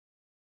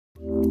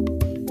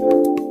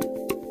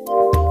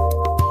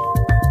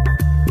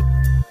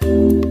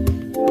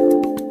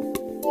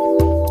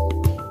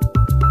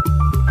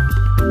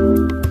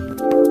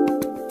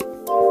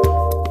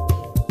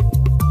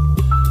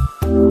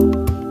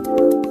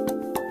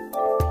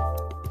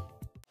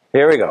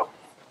Here we go.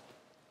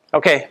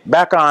 Okay,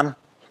 back on.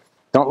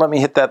 Don't let me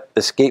hit that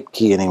escape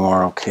key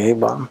anymore, okay,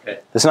 Bob? Okay.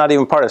 It's not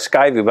even part of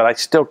SkyView, but I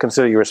still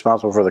consider you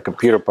responsible for the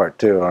computer part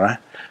too, all right?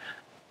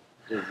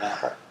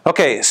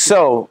 Okay,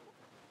 so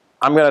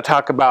I'm going to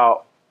talk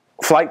about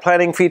flight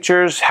planning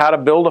features, how to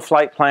build a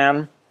flight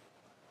plan,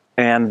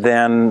 and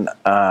then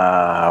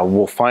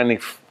we'll finally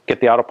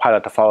get the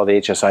autopilot to follow the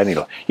HSI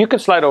needle. You can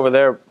slide over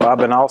there,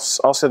 Bob, and I'll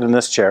sit in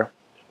this chair.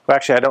 Well,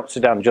 actually, I don't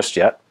sit down just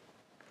yet.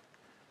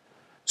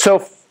 So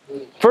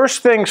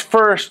first things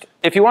first,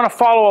 if you want to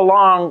follow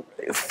along,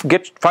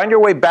 find your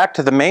way back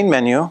to the main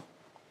menu,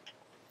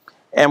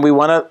 and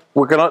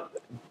we're going to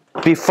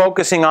be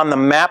focusing on the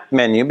map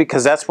menu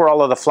because that's where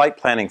all of the flight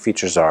planning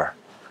features are.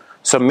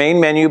 So main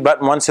menu,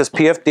 button 1 says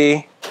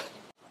PFD,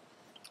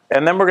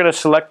 and then we're going to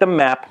select the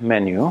map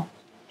menu.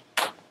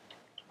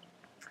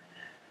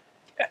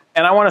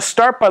 And I want to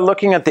start by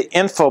looking at the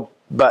info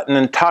button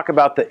and talk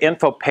about the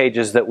info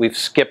pages that we've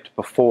skipped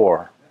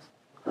before.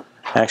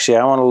 Actually,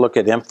 I want to look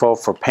at info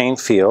for Payne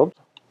Field.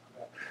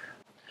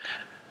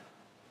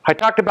 I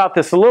talked about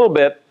this a little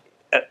bit.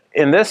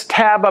 In this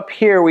tab up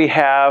here, we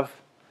have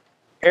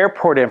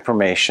airport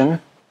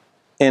information,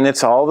 and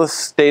it's all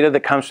this data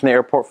that comes from the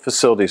airport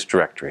facilities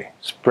directory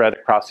spread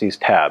across these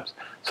tabs.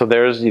 So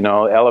there's, you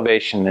know,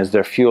 elevation, is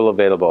there fuel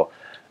available?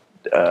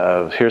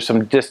 Here's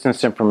some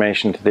distance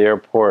information to the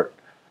airport,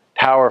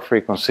 tower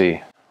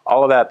frequency,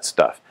 all of that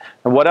stuff.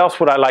 And what else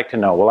would I like to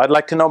know? Well, I'd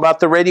like to know about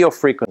the radio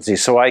frequency,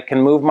 so I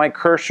can move my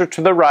cursor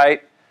to the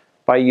right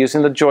by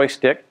using the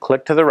joystick,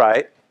 click to the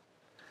right.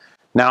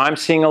 Now I'm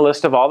seeing a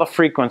list of all the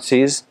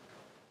frequencies.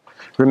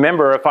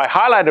 Remember, if I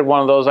highlighted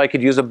one of those, I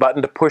could use a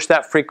button to push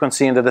that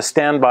frequency into the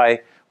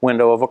standby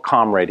window of a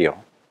comm radio.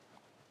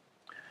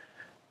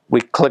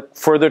 We click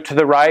further to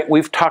the right.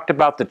 We've talked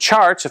about the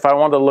charts. If I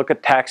wanted to look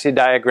at taxi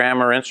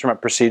diagram or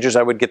instrument procedures,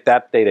 I would get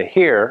that data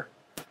here.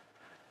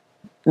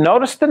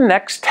 Notice the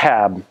next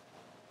tab,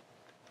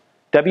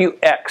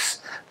 WX.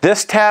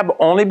 This tab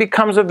only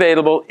becomes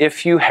available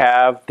if you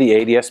have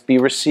the ADS-B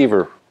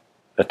receiver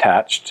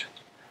attached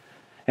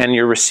and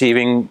you're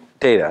receiving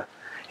data.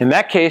 In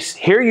that case,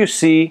 here you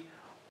see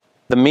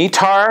the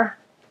METAR,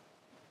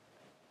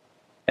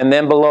 and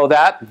then below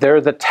that, there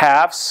are the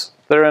TAFs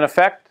that are in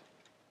effect.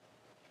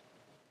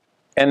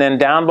 And then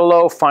down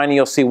below, finally,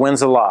 you'll see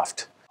winds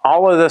aloft.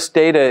 All of this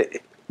data,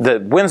 the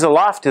winds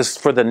aloft is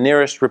for the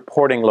nearest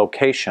reporting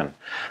location.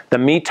 The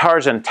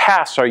METARs and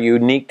TAFs are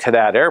unique to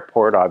that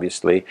airport,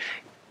 obviously.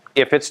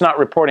 If it's not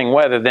reporting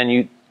weather,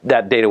 then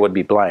that data would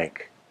be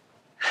blank.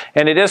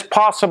 And it is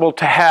possible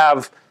to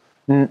have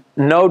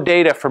no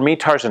data for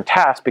METARs and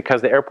TAFs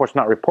because the airport's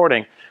not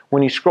reporting.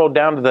 When you scroll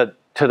down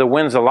to the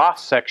winds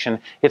aloft section,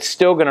 it's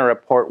still going to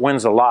report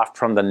winds aloft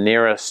from the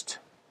nearest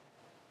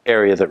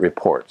area that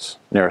reports,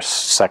 nearest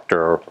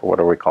sector or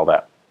whatever we call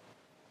that.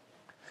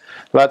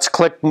 Let's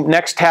click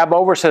next tab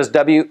over, says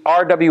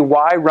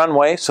RWY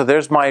runway. So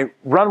there's my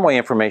runway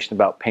information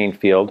about Payne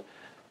Field.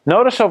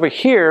 Notice over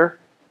here,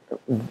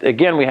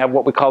 again, we have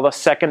what we call the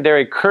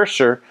secondary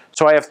cursor.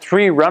 So I have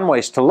 3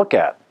 runways to look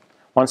at.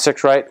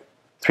 16 right,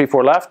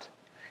 34 left.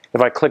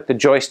 If I click the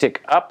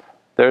joystick up,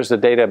 there's the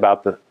data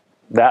about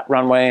that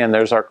runway, and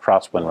there's our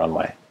crosswind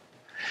runway.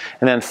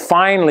 And then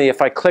finally,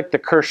 if I click the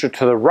cursor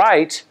to the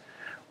right,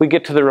 we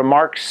get to the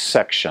remarks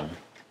section.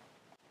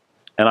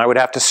 And I would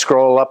have to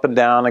scroll up and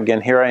down.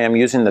 Again, here I am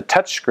using the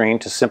touch screen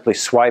to simply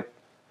swipe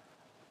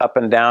up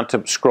and down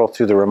to scroll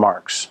through the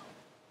remarks.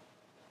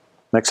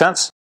 Make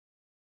sense?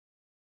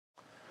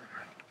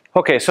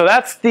 Okay, so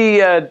that's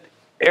the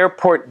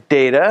airport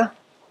data.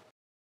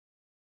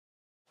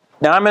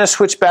 Now I'm going to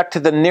switch back to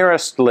the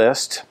nearest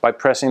list by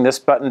pressing this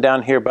button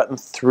down here, button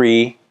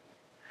 3.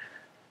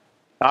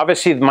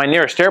 Obviously, my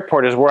nearest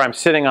airport is where I'm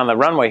sitting on the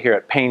runway here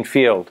at Payne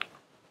Field.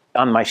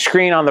 On my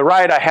screen on the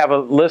right, I have a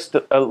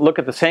look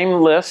at the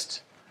same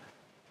list,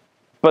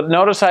 but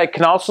notice I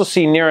can also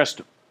see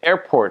nearest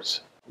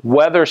airports,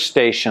 weather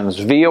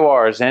stations,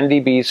 VORs,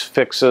 NDBs,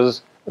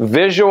 fixes,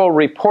 visual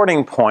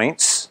reporting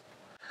points.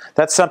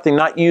 That's something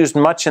not used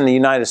much in the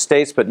United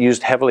States, but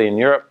used heavily in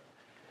Europe.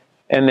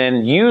 And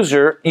then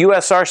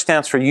USR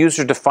stands for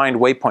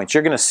user-defined waypoints.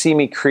 You're going to see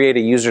me create a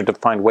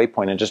user-defined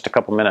waypoint in just a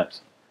couple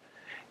minutes.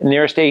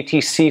 Nearest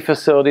ATC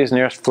facilities,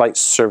 nearest flight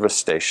service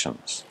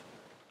stations.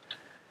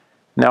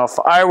 Now, if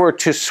I were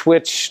to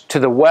switch to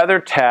the weather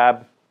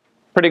tab,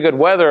 pretty good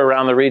weather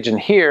around the region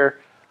here.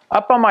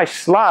 Up on my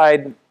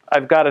slide,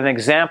 I've got an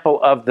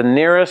example of the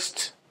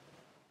nearest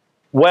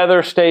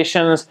weather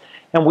stations,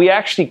 and we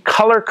actually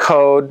color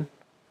code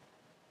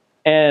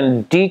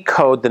and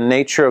decode the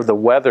nature of the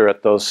weather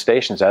at those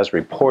stations as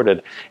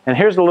reported. And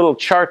here's a little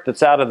chart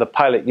that's out of the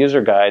pilot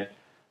user guide.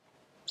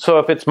 So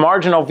if it's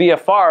marginal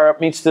VFR,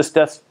 it meets this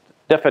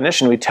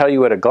definition. We tell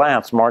you at a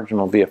glance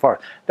marginal VFR.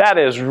 That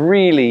is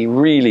really,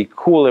 really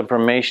cool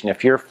information.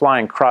 If you're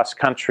flying cross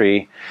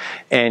country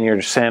and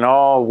you're saying,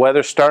 oh,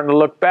 weather's starting to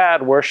look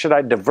bad, where should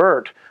I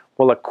divert?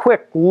 Well, a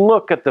quick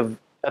look at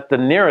the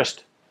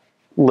nearest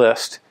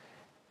list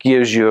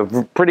gives you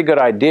a pretty good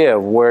idea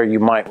of where you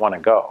might want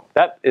to go.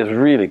 That is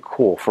really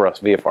cool for us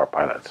VFR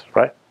pilots,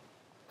 right?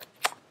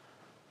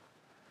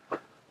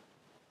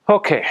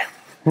 Okay,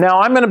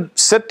 now I'm going to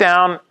sit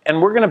down and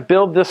we're going to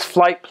build this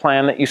flight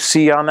plan that you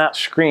see on that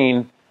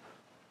screen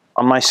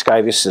on my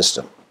SkyView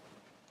system.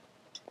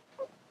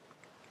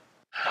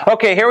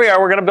 Okay, here we are.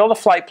 We're going to build a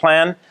flight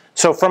plan.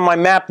 So from my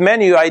map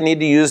menu, I need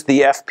to use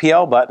the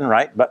FPL button,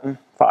 right? Button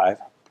 5.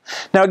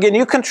 Now again,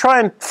 you can try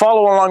and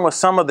follow along with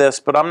some of this,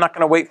 but I'm not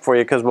going to wait for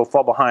you because we'll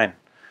fall behind.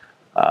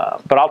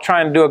 But I'll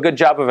try and do a good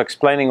job of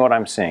explaining what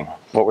I'm seeing,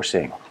 what we're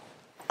seeing.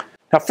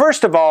 Now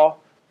first of all,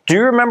 do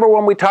you remember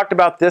when we talked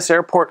about this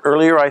airport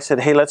earlier? I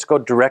said, hey, let's go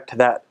direct to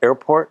that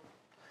airport.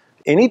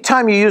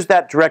 Anytime you use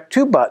that direct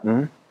to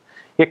button,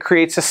 it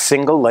creates a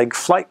single leg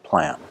flight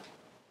plan.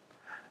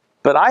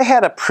 But I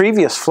had a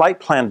previous flight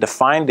plan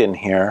defined in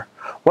here.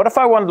 What if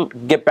I wanted to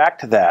get back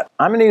to that?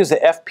 I'm going to use the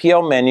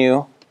FPL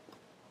menu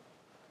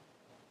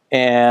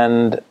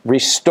and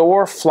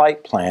restore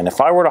flight plan. If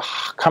I were to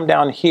come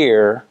down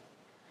here,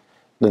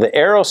 the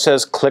arrow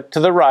says click to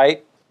the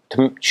right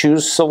to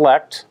choose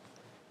select.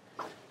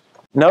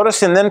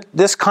 Notice in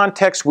this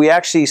context we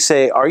actually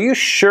say, are you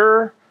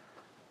sure?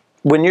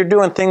 When you're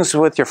doing things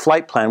with your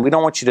flight plan, we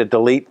don't want you to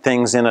delete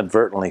things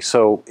inadvertently.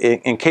 So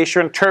in case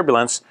you're in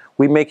turbulence,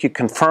 we make you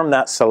confirm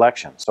that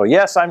selection. So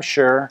yes, I'm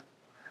sure.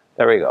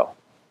 There we go.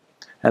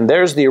 And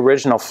there's the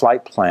original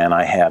flight plan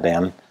I had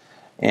in.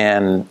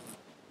 And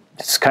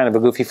it's kind of a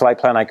goofy flight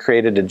plan I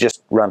created to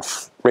just run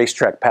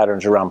racetrack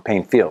patterns around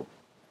Payne Field.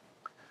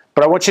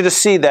 But I want you to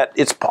see that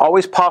it's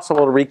always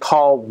possible to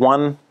recall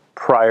one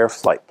prior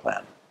flight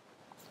plan.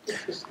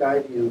 What's the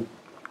SkyView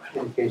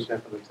indication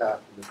up on the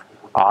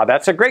top?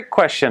 That's a great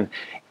question.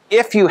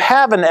 If you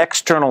have an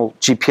external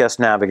GPS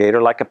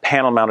navigator, like a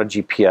panel-mounted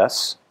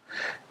GPS,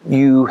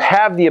 you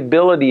have the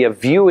ability of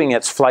viewing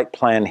its flight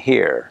plan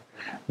here.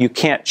 You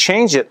can't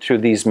change it through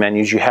these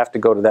menus. You have to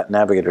go to that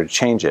navigator to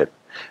change it.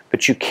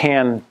 But you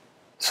can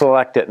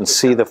select it and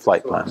see the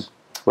flight plan.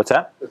 What's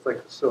that? It's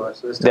like the source.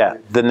 So yeah,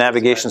 the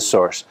navigation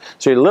source.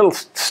 So you're a little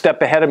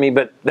step ahead of me,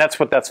 but that's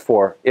what that's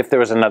for, if there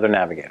was another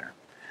navigator.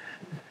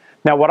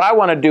 Now what I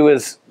want to do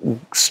is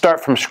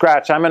start from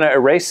scratch. I'm going to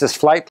erase this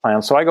flight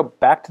plan. So I go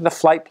back to the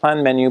flight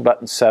plan menu,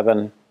 button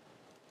 7,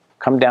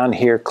 come down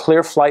here,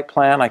 clear flight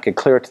plan. I could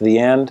clear it to the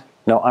end.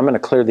 No, I'm going to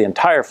clear the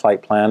entire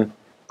flight plan.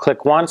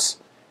 Click once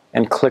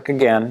and click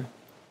again.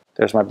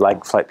 There's my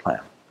blank flight plan.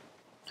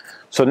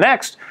 So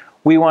next,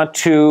 we want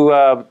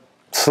to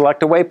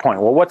select a waypoint.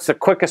 Well, what's the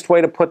quickest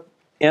way to put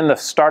in the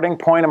starting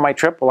point of my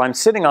trip? Well, I'm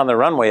sitting on the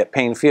runway at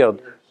Payne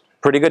Field.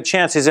 Pretty good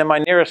chance he's in my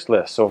nearest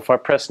list. So if I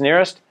press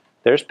nearest,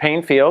 there's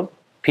Payne Field,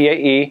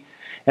 PAE,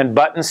 and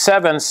button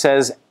 7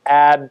 says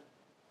add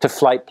to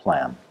flight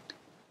plan.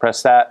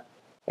 Press that,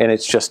 and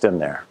it's just in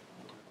there.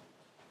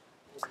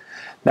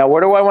 Now, where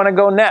do I want to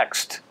go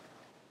next?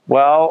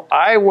 Well,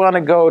 I want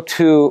to go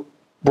to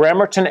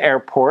Bremerton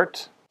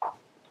Airport.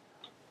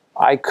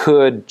 I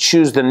could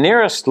choose the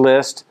nearest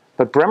list,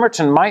 but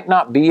Bremerton might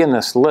not be in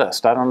this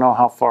list. I don't know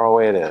how far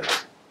away it is.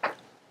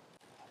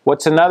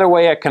 What's another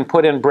way I can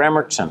put in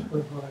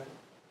Bremerton?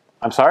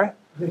 I'm sorry?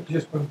 I think you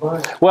just went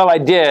by. Well, I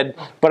did,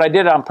 but I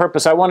did it on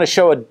purpose. I want to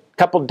show a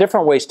couple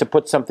different ways to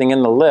put something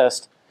in the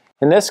list.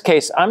 In this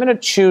case, I'm going to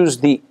choose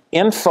the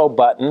info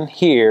button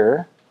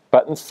here,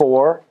 button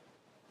 4,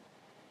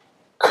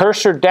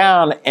 cursor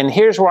down, and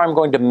here's where I'm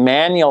going to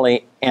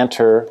manually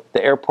enter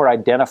the airport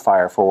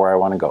identifier for where I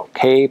want to go.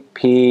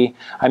 KP,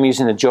 I'm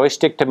using the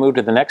joystick to move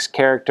to the next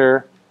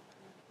character.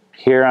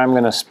 Here I'm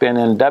going to spin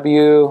in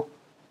W.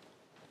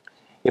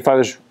 If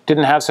I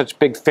didn't have such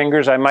big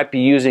fingers, I might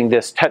be using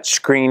this touch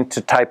screen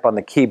to type on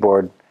the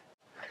keyboard.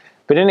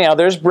 But anyhow,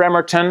 there's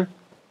Bremerton.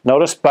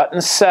 Notice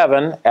button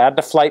 7, add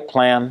to flight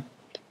plan.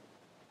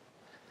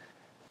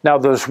 Now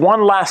there's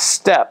one last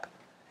step.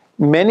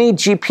 Many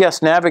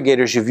GPS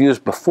navigators you've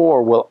used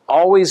before will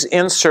always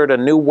insert a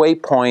new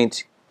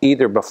waypoint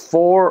either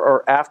before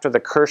or after the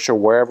cursor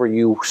wherever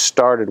you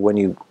started when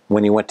you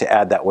went to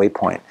add that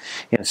waypoint.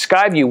 In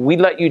SkyView, we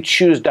let you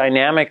choose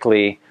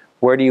dynamically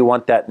where do you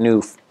want that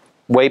new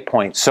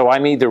waypoint. So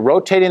I'm either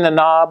rotating the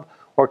knob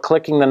or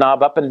clicking the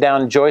knob up and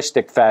down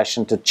joystick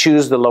fashion to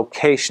choose the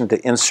location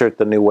to insert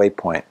the new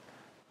waypoint.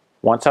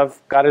 Once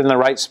I've got it in the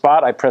right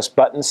spot, I press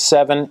button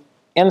 7,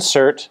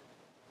 insert,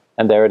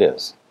 and there it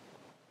is.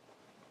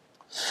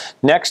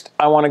 Next,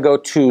 I want to go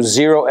to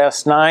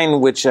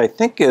 0S9, which I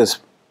think is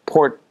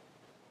Port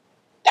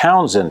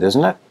Townsend,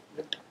 isn't it?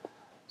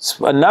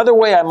 So another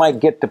way I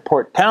might get to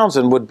Port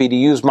Townsend would be to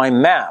use my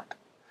map.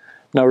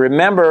 Now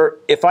remember,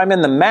 if I'm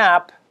in the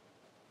map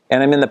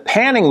and I'm in the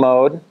panning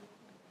mode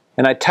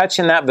and I touch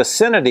in that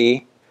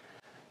vicinity,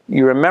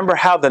 you remember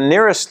how the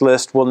nearest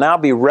list will now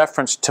be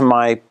referenced to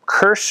my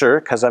cursor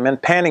because I'm in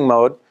panning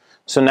mode.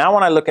 So now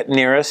when I look at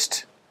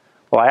nearest,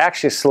 well, I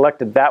actually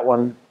selected that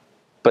one,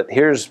 but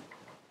here's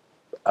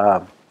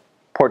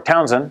Port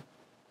Townsend.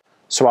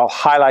 So I'll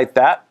highlight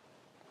that.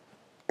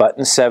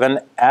 Button 7,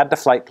 add to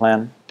flight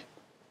plan,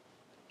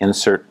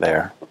 insert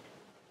there.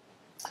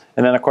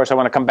 And then of course I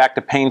want to come back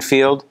to Payne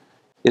Field.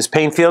 Is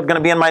Payne Field going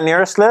to be in my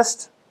nearest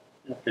list?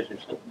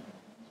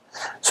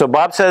 So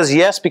Bob says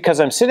yes because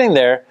I'm sitting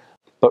there,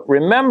 but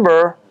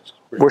remember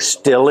we're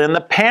still in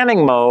the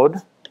panning mode.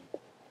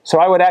 So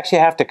I would actually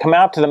have to come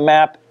out to the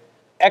map,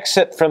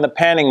 exit from the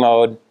panning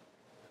mode,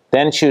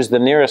 then choose the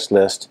nearest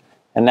list,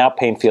 and now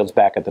Painfield's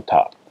back at the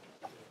top.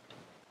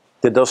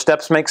 Did those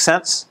steps make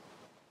sense?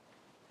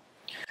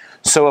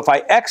 So if I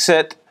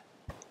exit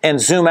and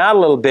zoom out a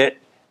little bit,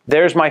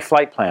 there's my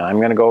flight plan. I'm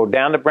going to go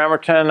down to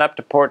Bremerton, up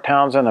to Port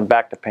Townsend, and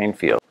back to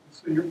Painfield.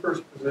 So your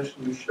first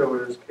position you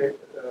showed as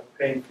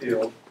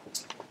Painfield.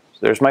 So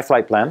there's my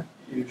flight plan.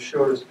 You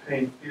showed as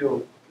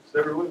Painfield. Is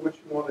that really what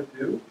you want to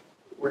do?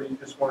 Or do you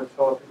just want to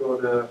tell it to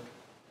go to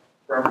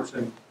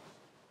Bremerton?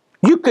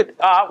 You could,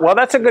 well,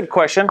 that's a good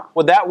question.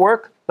 Would that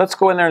work? Let's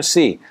go in there and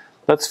see.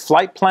 Let's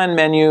flight plan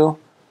menu,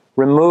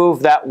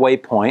 remove that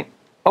waypoint.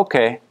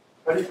 Okay.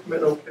 How do you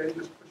commit OK?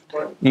 Just push a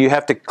button? You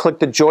have to click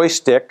the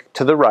joystick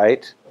to the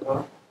right.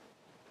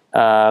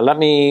 Let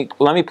me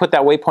put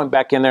that waypoint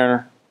back in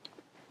there.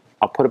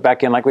 I'll put it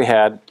back in like we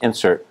had,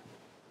 insert.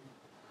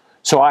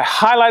 So I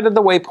highlighted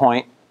the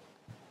waypoint,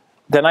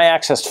 then I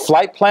accessed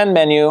flight plan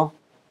menu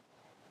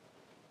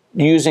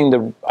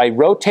using I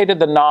rotated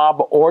the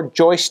knob or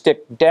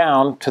joystick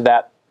down to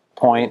that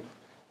point.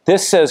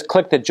 This says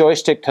click the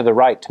joystick to the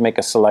right to make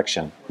a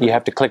selection. You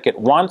have to click it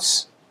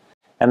once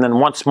and then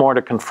once more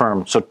to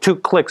confirm. So 2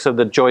 clicks of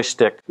the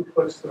joystick. 2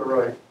 clicks to the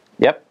right.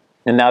 Yep,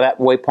 and now that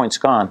waypoint's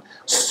gone.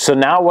 So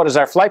now what does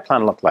our flight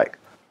plan look like?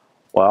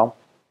 Well,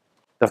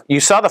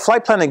 you saw the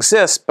flight plan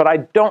exists, but I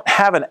don't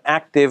have an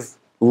active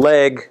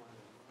leg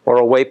or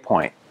a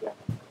waypoint.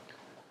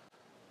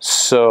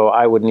 So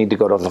I would need to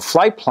go to the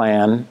flight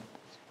plan.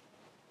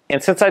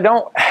 And since I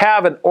don't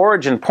have an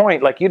origin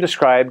point like you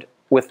described,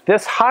 with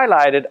this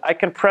highlighted, I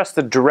can press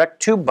the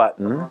Direct To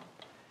button.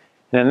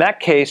 And in that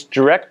case,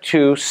 Direct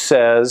To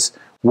says,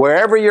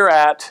 wherever you're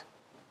at,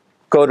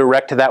 go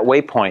direct to that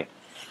waypoint.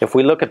 If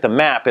we look at the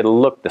map, it'll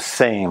look the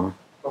same.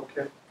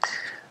 Okay.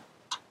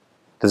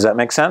 Does that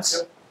make sense?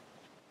 Yep.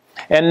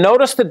 And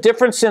notice the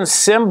difference in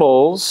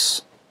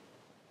symbols.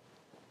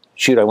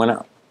 Shoot, I went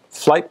out.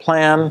 Flight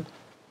plan.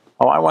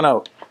 Oh, I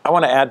want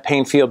to add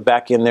Painfield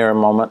back in there a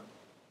moment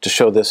to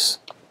show this.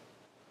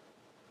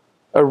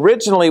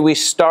 Originally, we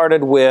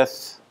started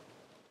with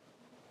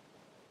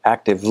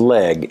active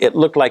leg. It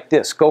looked like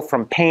this. Go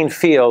from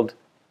Painfield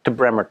to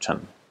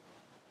Bremerton.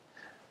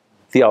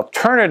 The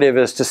alternative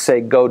is to say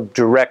go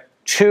direct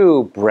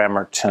to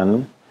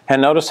Bremerton.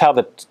 And notice how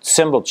the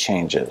symbol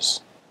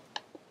changes.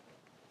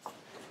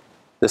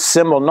 The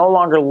symbol no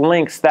longer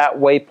links that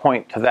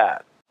waypoint to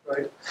that.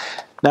 Right.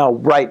 Now,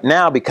 right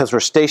now, because we're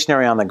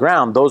stationary on the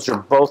ground, those are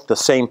both the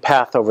same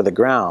path over the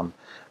ground.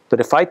 But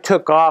if I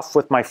took off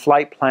with my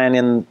flight plan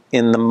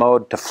in the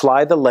mode to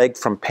fly the leg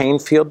from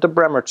Painfield to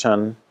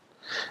Bremerton,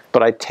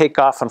 but I take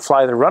off and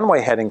fly the runway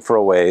heading for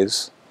a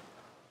ways,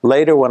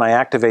 later when I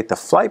activate the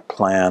flight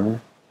plan,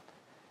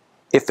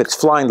 if it's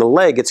flying the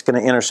leg, it's going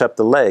to intercept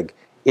the leg.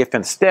 If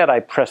instead I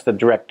press the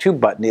Direct To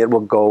button, it will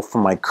go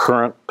from my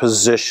current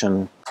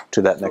position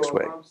to that next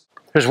wave.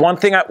 There's one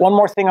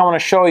more thing I want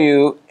to show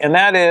you, and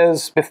that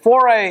is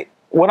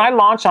when I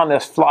launch on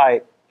this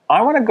flight,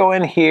 I want to go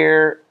in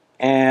here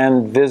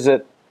and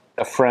visit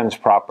a friend's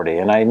property.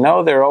 And I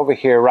know they're over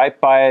here right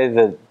by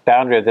the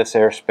boundary of this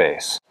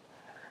airspace.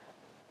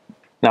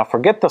 Now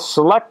forget the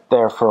select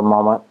there for a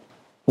moment.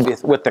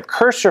 With the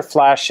cursor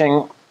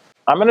flashing,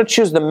 I'm going to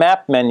choose the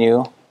map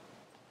menu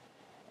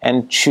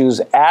and choose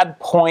Add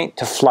Point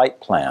to Flight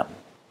Plan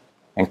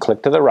and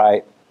click to the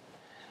right.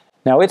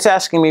 Now it's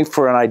asking me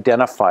for an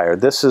identifier.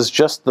 This is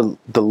just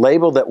the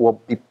label that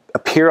will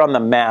appear on the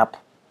map,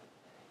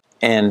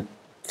 and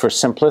for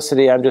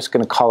simplicity I'm just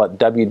going to call it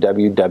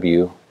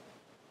www.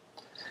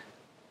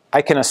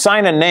 I can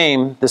assign a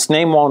name. This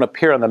name won't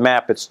appear on the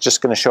map, it's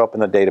just going to show up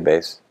in the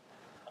database.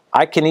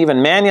 I can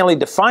even manually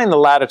define the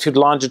latitude,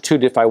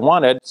 longitude if I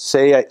wanted.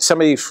 Say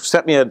somebody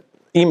sent me an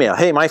email,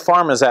 hey, my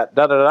farm is at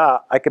da-da-da.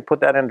 I could put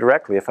that in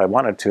directly if I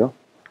wanted to.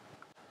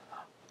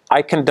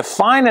 I can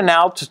define an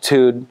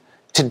altitude.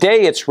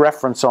 Today it's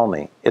reference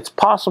only. It's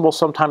possible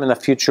sometime in the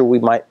future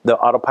the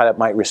autopilot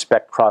might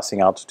respect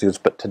crossing altitudes,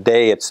 but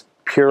today it's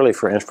purely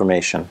for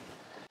information.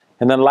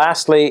 And then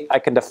lastly, I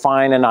can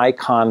define an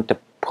icon to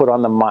put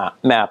on the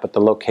map at the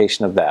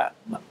location of that.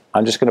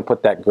 I'm just going to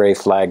put that gray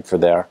flag for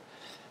there.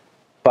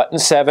 Button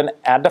 7,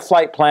 add to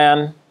flight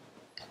plan,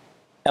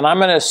 and I'm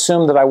going to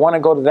assume that I want to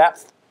go to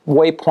that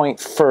waypoint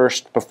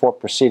first before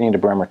proceeding to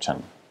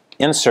Bremerton.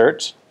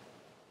 Insert.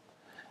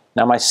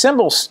 Now my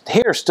symbol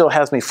here still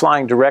has me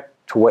flying direct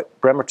to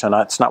Bremerton.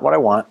 That's not what I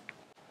want.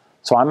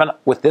 So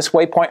with this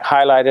waypoint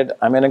highlighted,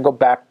 I'm going to go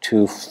back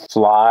to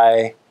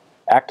fly,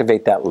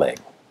 activate that leg.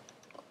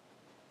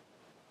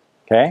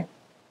 Okay?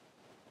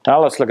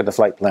 Now let's look at the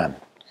flight plan.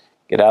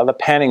 Get out of the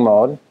panning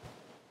mode.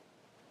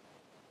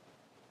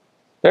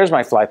 There's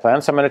my flight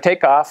plan. So I'm going to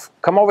take off,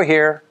 come over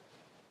here,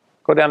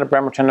 go down to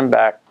Bremerton and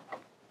back.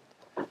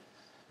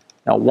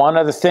 Now one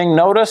other thing,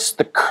 notice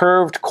the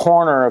curved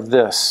corner of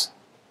this.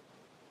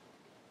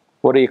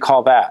 What do you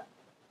call that?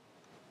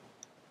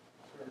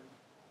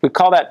 We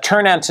call that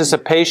turn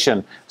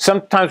anticipation.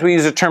 Sometimes we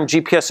use the term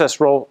GPSS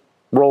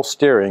roll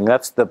steering.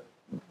 That's the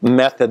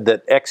method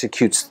that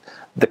executes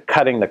the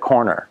cutting the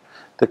corner.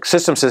 The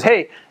system says,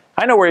 hey,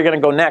 I know where you're going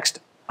to go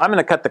next. I'm going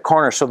to cut the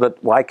corner so that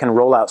I can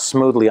roll out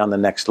smoothly on the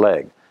next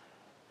leg.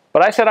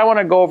 But I said I want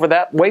to go over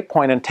that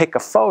waypoint and take a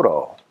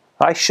photo.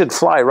 I should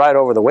fly right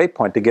over the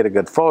waypoint to get a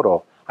good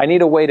photo. I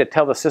need a way to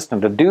tell the system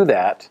to do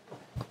that.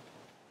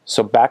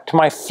 So back to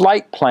my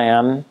flight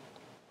plan.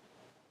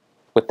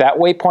 With that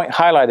waypoint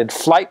highlighted,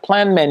 flight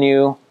plan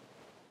menu,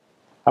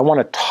 I want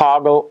to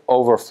toggle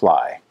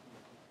overfly.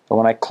 So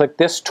when I click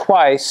this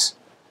twice,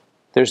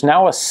 there's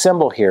now a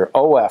symbol here,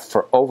 OF,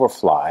 for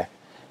overfly.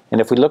 And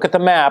if we look at the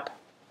map,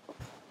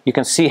 you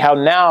can see how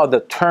now the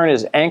turn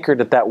is anchored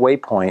at that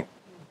waypoint,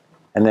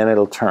 and then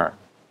it'll turn.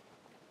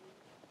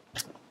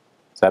 Does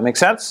that make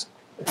sense?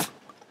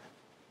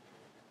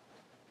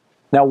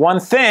 Now, one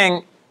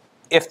thing,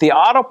 if the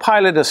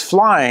autopilot is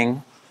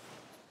flying,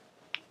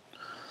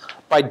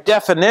 by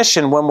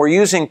definition, when we're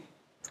using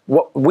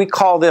what we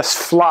call this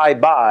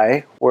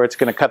flyby, where it's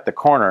going to cut the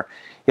corner,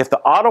 if the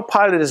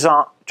autopilot is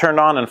turned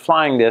on and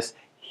flying this,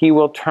 he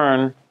will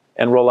turn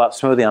and roll out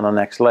smoothly on the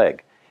next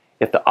leg.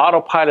 If the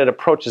autopilot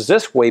approaches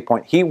this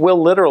waypoint, he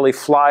will literally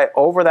fly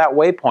over that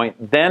waypoint,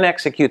 then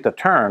execute the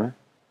turn,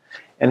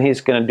 and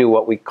he's going to do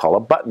what we call a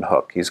button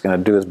hook. He's going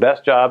to do his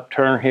best job,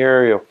 turn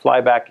here, he'll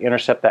fly back,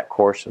 intercept that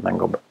course, and then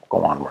go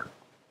onward.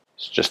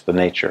 It's just the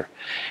nature.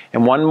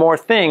 And one more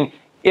thing,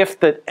 if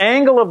the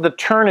angle of the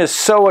turn is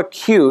so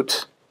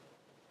acute,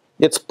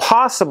 it's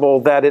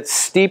possible that it's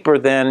steeper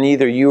than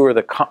either you or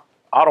the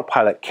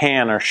autopilot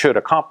can or should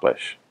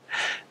accomplish.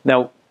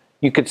 Now,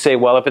 you could say,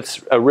 well, if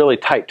it's a really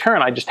tight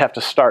turn, I just have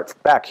to start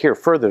back here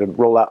further to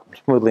roll out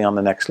smoothly on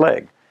the next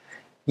leg.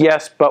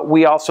 Yes, but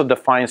we also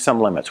define some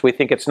limits. We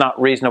think it's not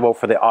reasonable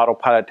for the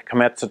autopilot to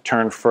commence a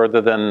turn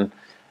further than,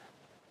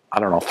 I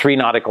don't know, 3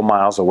 nautical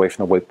miles away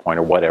from the waypoint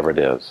or whatever it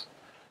is.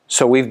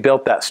 So we've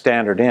built that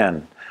standard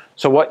in.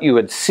 So what you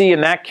would see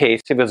in that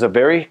case, if it was a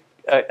very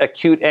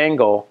acute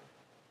angle,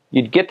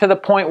 you'd get to the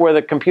point where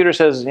the computer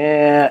says,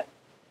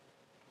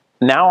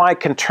 now I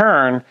can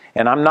turn,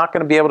 and I'm not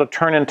going to be able to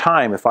turn in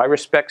time. If I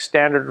respect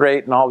standard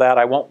rate and all that,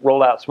 I won't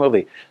roll out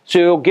smoothly. So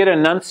you'll get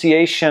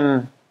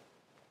enunciation.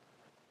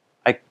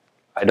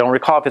 I don't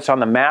recall if it's on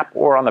the map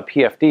or on the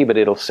PFD, but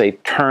it'll say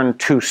turn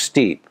too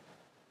steep.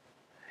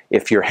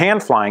 If you're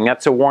hand flying,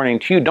 that's a warning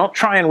to you. Don't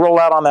try and roll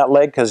out on that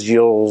leg because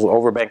you'll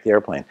overbank the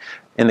airplane.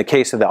 In the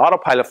case of the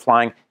autopilot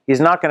flying, he's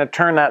not going to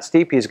turn that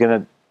steep. He's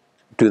going to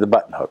do the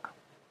button hook.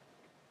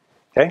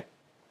 Okay?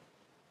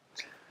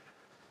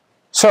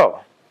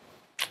 So,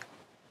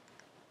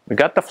 we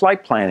got the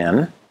flight plan in.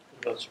 What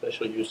about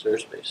special use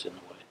airspace in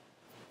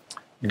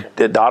the way?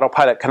 The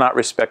autopilot cannot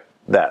respect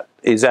that.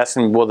 He's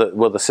asking,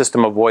 will the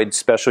system avoid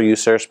special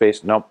use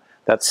airspace? Nope,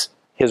 that's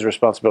his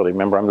responsibility.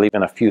 Remember, I'm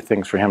leaving a few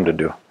things for him to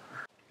do.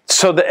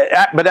 So,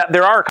 but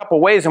there are a couple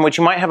ways in which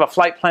you might have a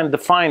flight plan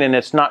defined and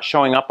it's not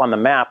showing up on the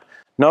map.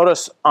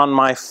 Notice on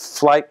my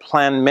flight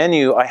plan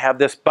menu, I have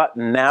this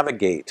button,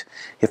 Navigate.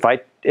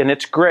 And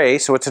it's gray,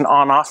 so it's an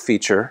on-off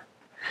feature.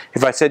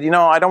 If I said, you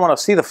know, I don't want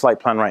to see the flight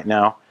plan right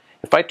now,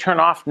 if I turn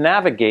off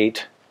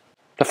Navigate,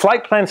 the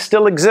flight plan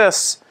still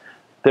exists.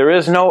 There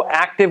is no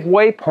active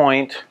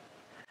waypoint.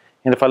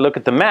 And if I look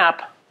at the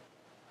map,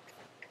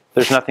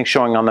 there's nothing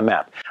showing on the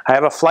map. I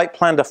have a flight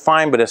plan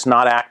defined, but it's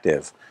not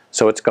active,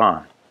 so it's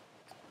gone.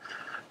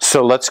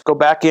 So let's go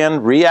back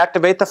in,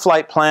 reactivate the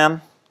flight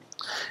plan.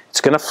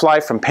 It's going to fly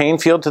from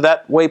Painfield to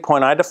that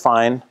waypoint I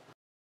defined.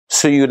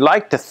 So you'd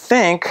like to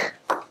think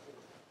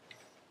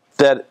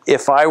that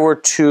if I were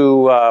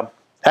to,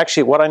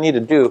 actually what I need to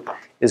do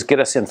is get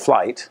us in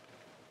flight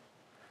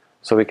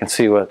so we can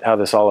see how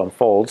this all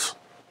unfolds.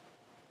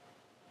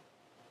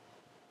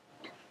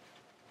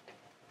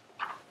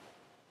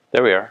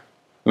 There we are.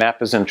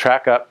 Map is in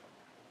track up.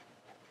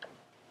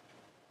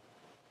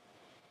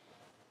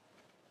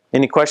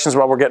 Any questions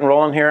while we're getting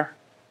rolling here?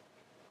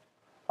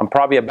 I'm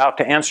probably about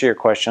to answer your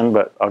question,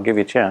 but I'll give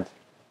you a chance.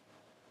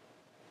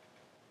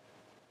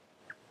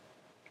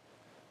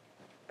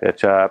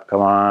 Pitch up,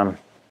 come on.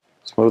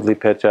 Smoothly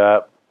pitch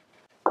up.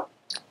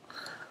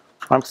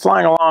 I'm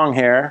flying along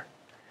here,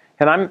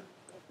 and I'm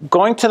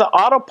going to the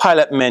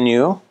autopilot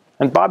menu.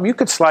 And Bob, you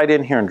could slide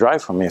in here and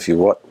drive for me if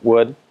you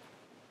would.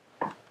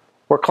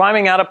 We're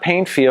climbing out of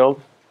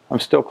Painfield. I'm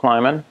still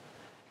climbing.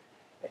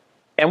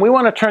 And we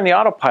want to turn the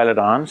autopilot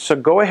on, so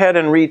go ahead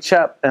and reach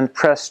up and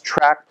press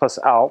track plus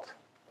alt.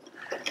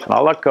 And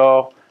I'll let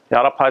go. The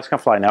autopilot's going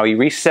to fly. Now, you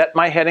reset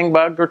my heading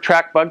bug or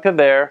track bug to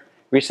there.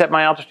 Reset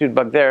my altitude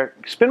bug there.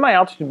 Spin my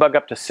altitude bug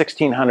up to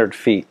 1,600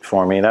 feet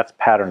for me. That's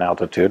pattern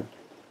altitude.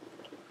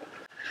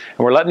 And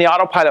we're letting the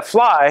autopilot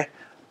fly.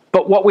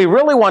 But what we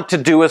really want to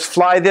do is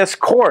fly this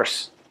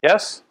course.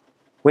 Yes?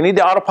 We need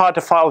the autopilot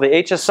to follow the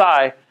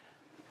HSI.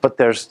 But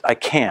I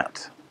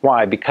can't.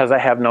 Why? Because I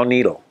have no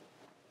needle.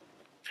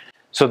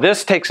 So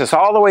this takes us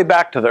all the way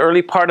back to the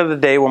early part of the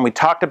day when we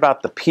talked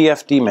about the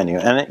PFD menu.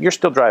 And you're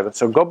still driving.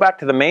 So go back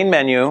to the main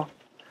menu.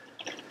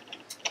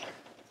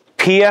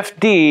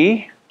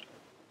 PFD.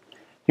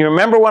 You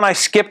remember when I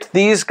skipped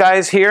these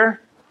guys here?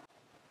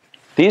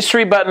 These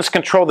 3 buttons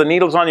control the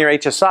needles on your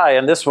HSI,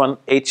 and this one,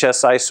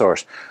 HSI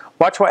source.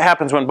 Watch what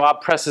happens when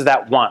Bob presses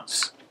that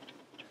once.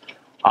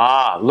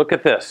 Ah, look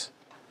at this.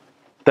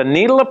 The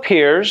needle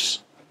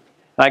appears,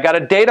 and I got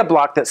a data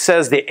block that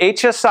says the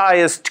HSI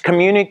is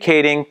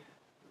communicating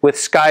with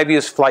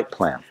SkyView's flight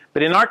plan.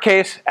 But in our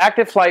case,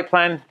 active flight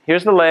plan,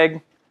 here's the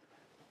leg.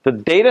 The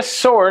data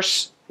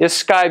source is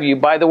SkyView.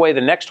 By the way,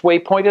 the next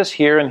waypoint is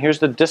here, and here's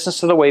the distance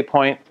to the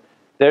waypoint.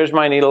 There's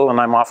my needle, and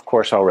I'm off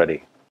course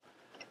already.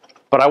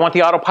 But I want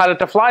the autopilot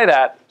to fly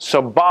that,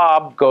 so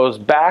Bob goes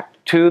back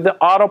to the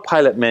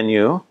autopilot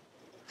menu.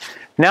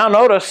 Now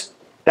notice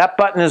that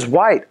button is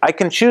white. I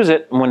can choose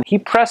it, and when he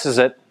presses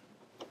it,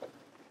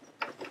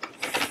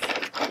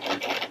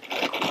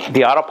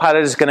 the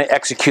autopilot is going to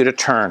execute a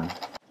turn.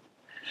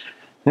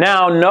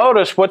 Now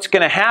notice what's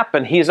going to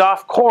happen. He's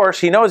off course.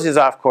 He knows he's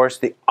off course.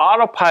 The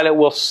autopilot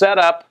will set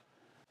up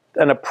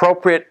an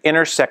appropriate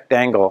intersect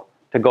angle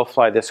to go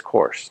fly this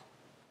course.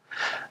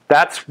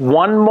 That's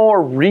one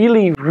more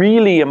really,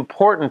 really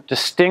important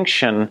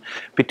distinction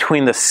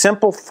between the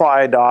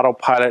simplified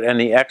autopilot and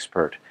the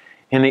expert.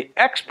 In the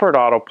expert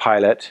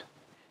autopilot,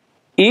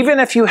 even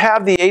if you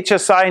have the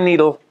HSI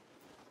needle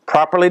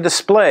properly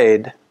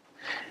displayed,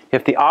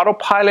 if the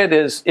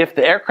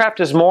aircraft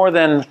is more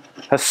than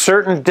a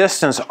certain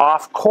distance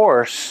off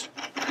course,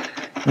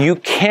 you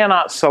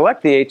cannot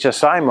select the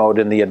HSI mode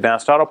in the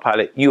advanced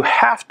autopilot. You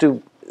have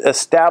to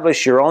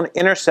establish your own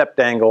intercept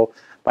angle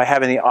by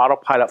having the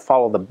autopilot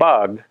follow the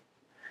bug,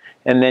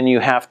 and then you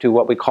have to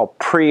what we call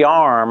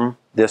pre-arm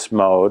this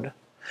mode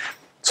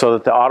so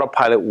that the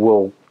autopilot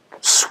will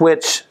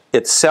switch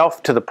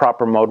itself to the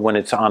proper mode when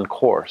it's on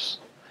course.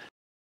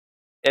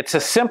 It's a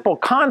simple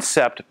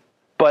concept,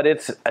 but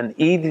it's an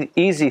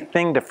easy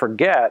thing to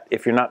forget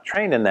if you're not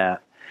trained in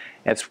that.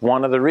 It's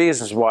one of the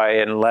reasons why,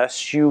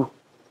 unless you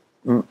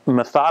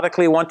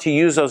methodically want to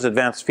use those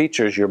advanced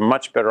features, you're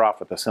much better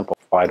off with a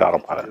simplified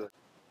autopilot.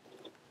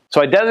 So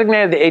I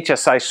designated the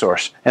HSI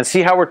source, and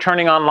see how we're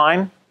turning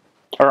online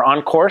or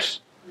on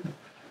course?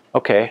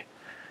 Okay.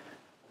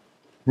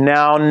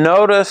 Now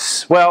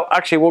notice, well,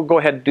 actually we'll go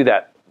ahead and do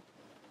that.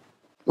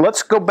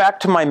 Let's go back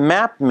to my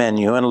map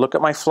menu and look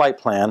at my flight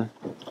plan.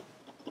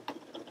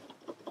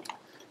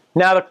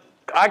 Now,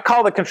 I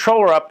call the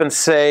controller up and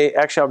say,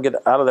 actually I'll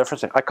get out of there for a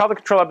second. I call the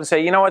controller up and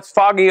say, you know, it's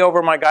foggy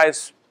over my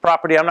guy's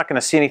property. I'm not going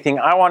to see anything.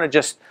 I want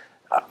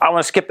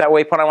to skip that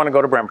waypoint. I want to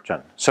go to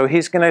Bremerton. So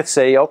he's going to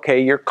say,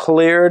 okay, you're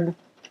cleared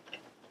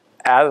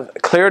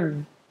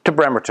to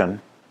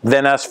Bremerton,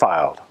 then as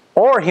filed.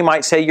 Or he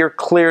might say you're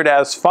cleared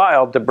as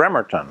filed to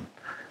Bremerton.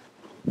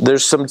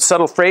 There's some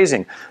subtle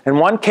phrasing. In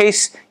one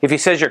case, if he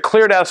says you're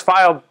cleared as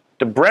filed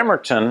to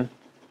Bremerton,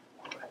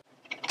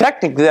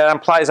 technically that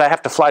implies I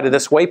have to fly to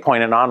this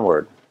waypoint and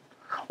onward.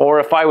 Or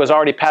if I was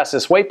already past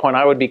this waypoint,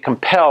 I would be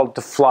compelled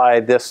to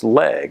fly this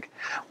leg.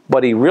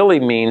 What he really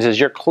means is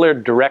you're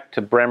cleared direct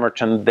to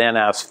Bremerton, then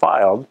as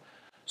filed.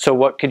 So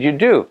what could you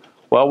do?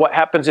 Well, what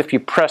happens if you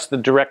press the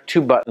direct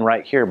to button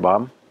right here,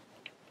 Bob?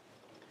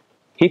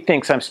 He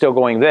thinks I'm still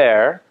going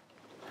there.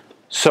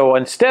 So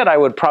instead, I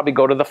would probably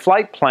go to the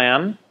flight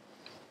plan,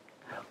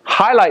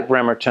 highlight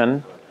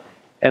Bremerton,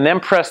 and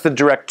then press the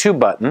direct to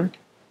button.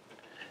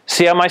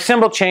 See how my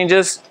symbol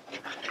changes?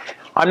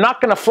 I'm not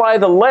going to fly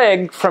the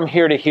leg from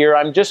here to here.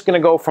 I'm just going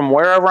to go from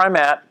wherever I'm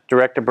at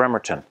direct to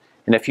Bremerton.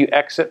 And if you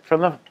exit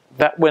from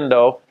that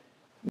window,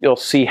 you'll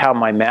see how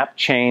my map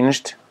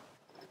changed.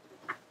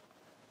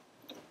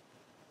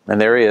 And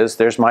there he is.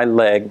 There's my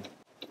leg.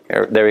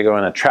 There we go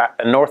in a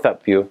north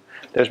up view.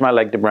 There's my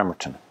leg to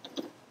Bremerton.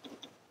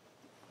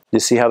 You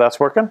see how that's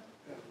working?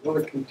 Will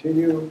it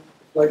continue the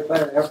flight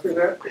plan after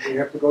that, or do you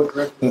have to go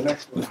direct to the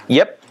next one?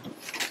 Yep.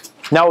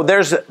 Now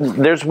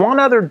there's one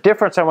other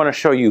difference I want to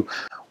show you.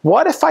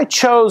 What if I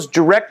chose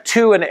direct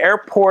to an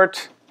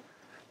airport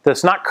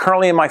that's not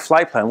currently in my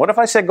flight plan? What if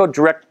I said go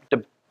direct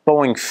to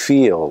Boeing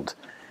Field?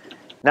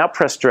 Now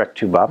press direct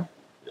to, Bob.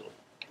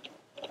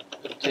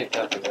 Take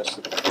out the rest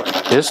of the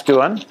flight. It's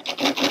doing.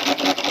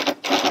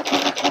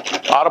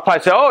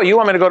 Autopilot says, oh, you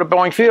want me to go to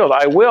Boeing Field?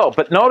 I will.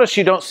 But notice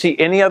you don't see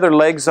any other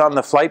legs on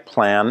the flight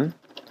plan.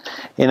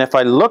 And if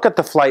I look at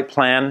the flight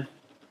plan,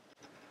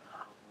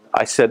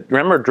 I said,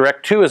 remember,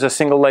 direct to is a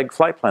single leg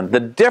flight plan.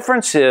 The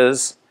difference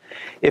is,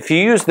 if you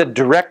use the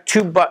direct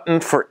to button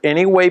for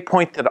any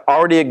waypoint that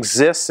already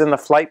exists in the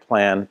flight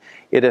plan,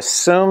 it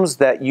assumes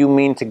that you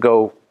mean to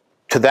go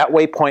to that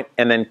waypoint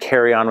and then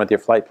carry on with your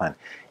flight plan.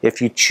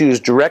 If you choose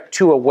direct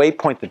to a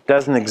waypoint that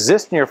doesn't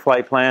exist in your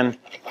flight plan,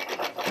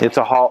 it's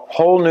a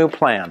whole new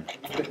plan.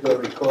 You can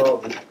recall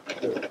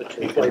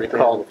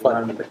the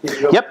plan.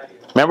 Yep.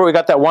 Remember, we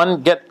got that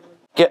one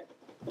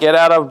get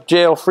out of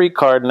jail free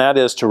card, and that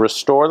is to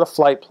restore the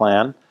flight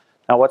plan.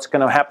 Now, what's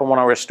going to happen when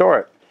I restore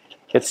it?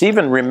 It's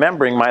even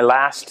remembering my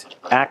last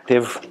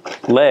active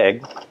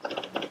leg.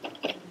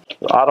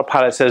 The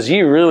autopilot says,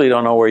 you really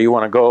don't know where you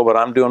want to go, but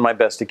I'm doing my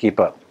best to keep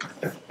up.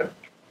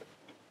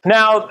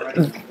 Now,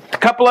 a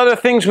couple other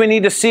things we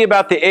need to see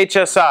about the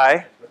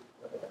HSI.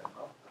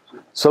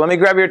 So let me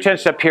grab your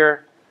attention up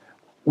here.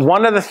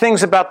 One of the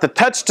things about the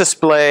touch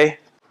display,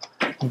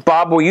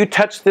 Bob, will you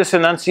touch this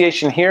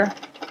enunciation here?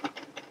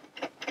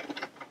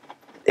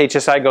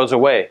 HSI goes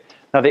away.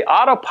 Now the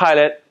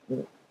autopilot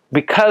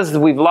because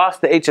we've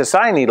lost the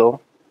HSI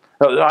needle,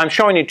 I'm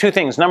showing you two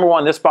things. Number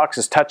one, this box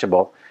is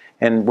touchable.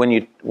 And when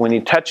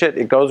you touch it,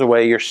 it goes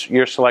away.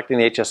 You're selecting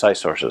the HSI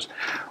sources.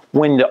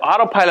 When the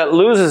autopilot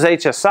loses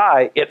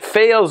HSI, it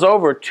fails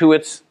over to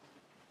its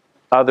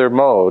other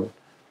mode,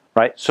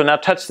 right? So now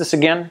touch this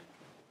again.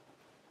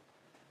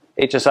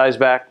 HSI is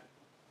back.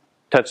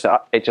 Touch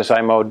the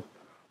HSI mode.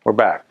 We're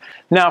back.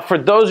 Now, for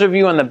those of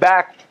you in the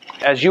back,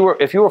 if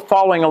you were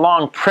following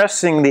along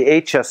pressing the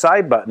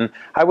HSI button,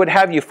 I would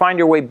have you find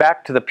your way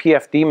back to the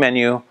PFD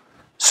menu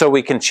so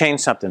we can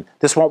change something.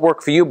 This won't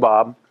work for you,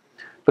 Bob.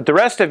 But the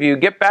rest of you,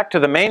 get back to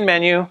the main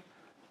menu,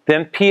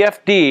 then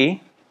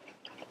PFD.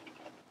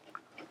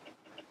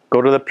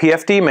 Go to the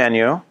PFD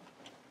menu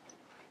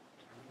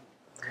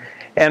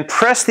and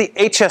press the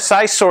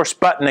HSI source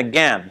button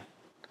again.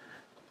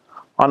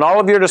 On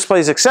all of your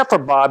displays except for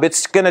Bob,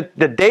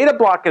 the data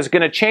block is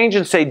going to change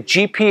and say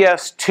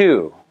GPS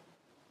 2.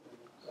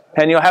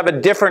 And you'll have a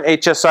different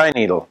HSI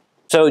needle.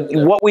 So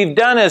what we've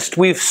done is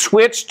we've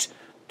switched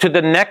to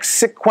the next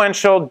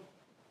sequential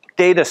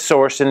data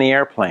source in the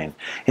airplane.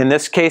 In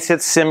this case,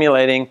 it's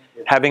simulating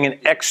having an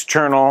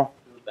external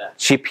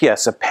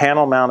GPS, a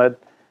panel-mounted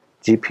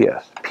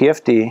GPS,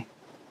 PFD,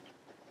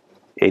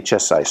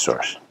 HSI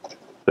source.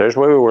 There's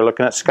where we were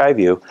looking at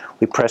SkyView.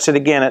 We press it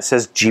again, it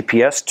says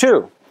GPS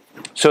 2.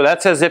 So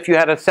that's as if you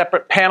had a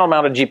separate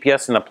panel-mounted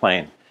GPS in the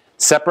plane,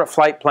 separate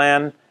flight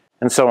plan,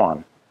 and so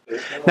on.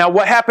 Now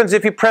what happens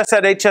if you press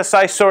that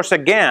HSI source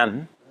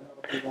again,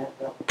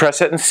 press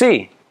it and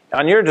see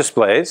on your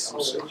displays.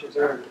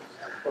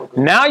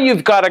 Now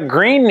you've got a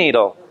green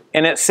needle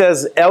and it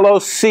says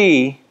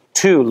LOC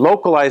 2,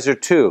 localizer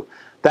 2.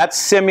 That's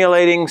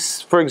simulating,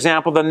 for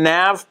example, the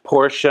nav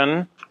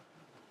portion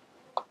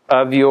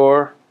of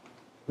your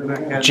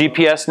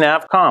GPS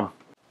NavCom.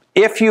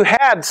 If you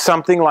had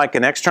something like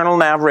an external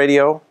nav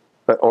radio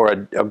or a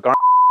Garmin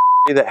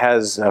that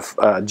has a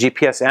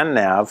GPS and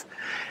nav,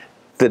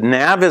 the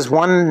nav is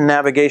one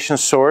navigation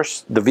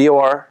source, the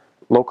VOR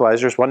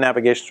localizer is one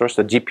navigation source,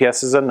 the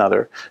GPS is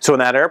another. So in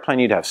that airplane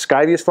you'd have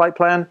SkyView's flight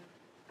plan,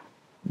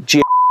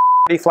 GS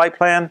flight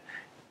plan,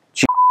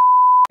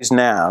 GS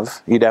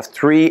nav. You'd have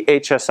 3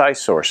 HSI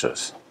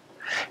sources.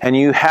 And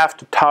you have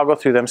to toggle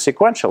through them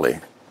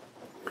sequentially.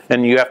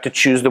 And you have to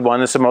choose the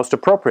one that's the most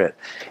appropriate.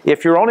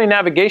 If your only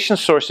navigation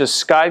source is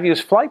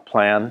SkyView's flight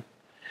plan,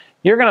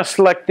 you're going to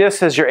select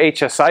this as your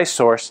HSI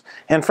source,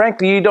 and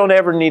frankly, you don't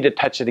ever need to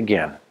touch it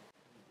again.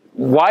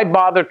 Why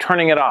bother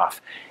turning it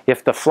off?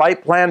 If the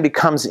flight plan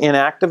becomes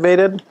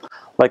inactivated,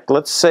 like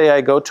let's say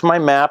I go to my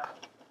map,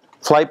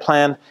 flight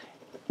plan,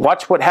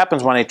 watch what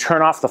happens when I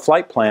turn off the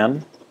flight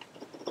plan.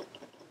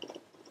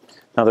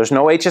 Now there's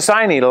no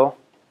HSI needle.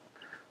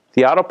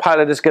 The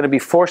autopilot is going to be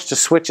forced to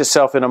switch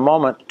itself in a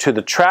moment to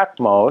the track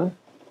mode.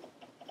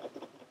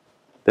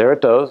 There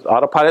it goes.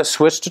 Autopilot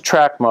switched to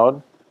track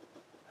mode.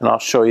 And I'll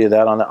show you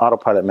that on the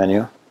autopilot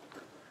menu.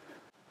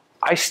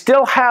 I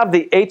still have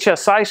the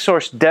HSI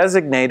source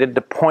designated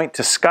to point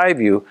to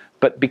SkyView,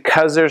 but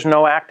because there's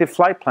no active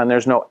flight plan,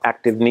 there's no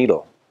active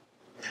needle.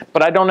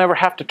 But I don't ever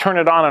have to turn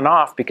it on and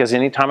off because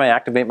anytime I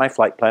activate my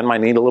flight plan, my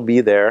needle will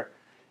be there.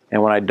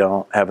 And when I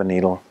don't have a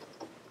needle,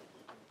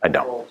 I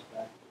don't.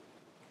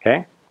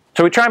 Okay?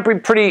 So we try and be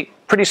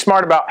pretty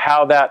smart about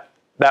how that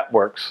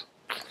works.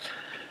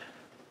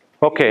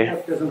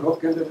 Okay. Doesn't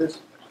hook into this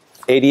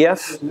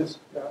ADF? business?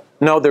 Yeah.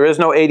 No, there is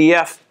no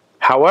ADF.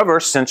 However,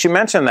 since you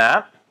mentioned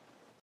that,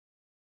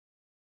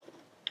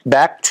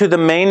 back to the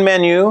main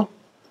menu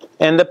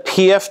and the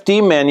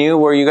PFD menu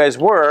where you guys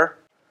were,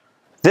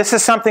 this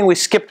is something we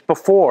skipped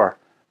before.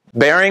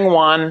 Bearing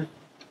 1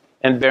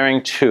 and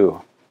bearing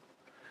 2.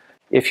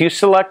 If you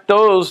select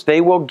those,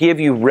 they will give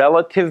you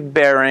relative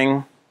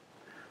bearing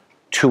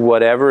to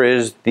whatever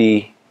is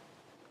the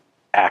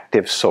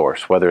active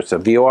source, whether it's a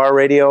VOR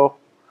radio,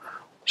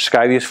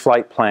 SkyView's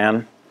flight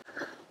plan.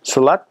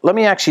 So let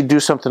me actually do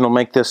something to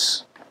make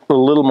this a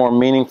little more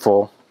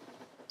meaningful.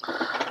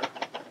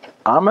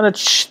 I'm going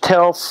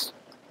to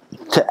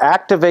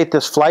activate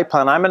this flight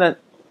plan, I'm going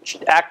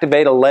to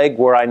activate a leg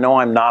where I know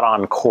I'm not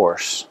on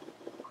course.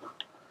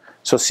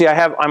 So see,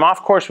 I'm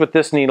off course with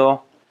this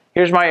needle.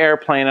 Here's my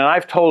airplane, and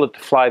I've told it to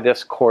fly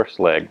this course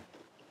leg.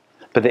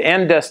 But the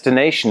end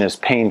destination is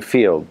Payne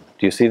Field.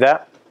 Do you see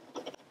that?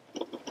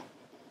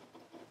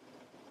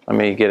 Let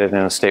me get it in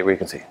a state where you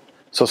can see.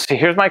 So see,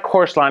 here's my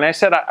course line. I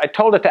said I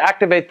told it to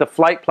activate the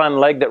flight plan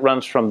leg that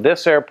runs from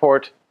this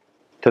airport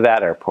to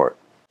that airport.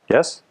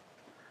 Yes?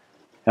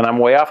 And I'm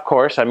way off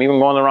course. I'm even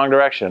going the wrong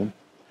direction.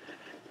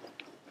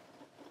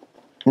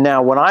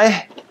 Now, when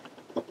I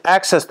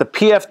access the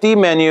PFD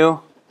menu,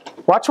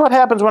 watch what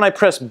happens when I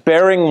press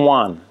bearing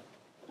 1.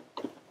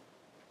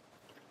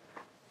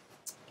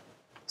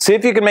 See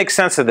if you can make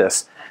sense of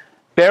this.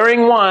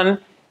 Bearing 1,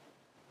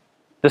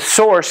 the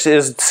source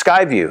is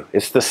SkyView.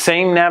 It's the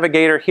same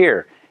navigator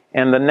here.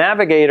 And the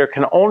navigator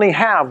can only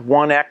have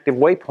one active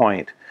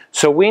waypoint.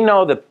 So we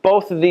know that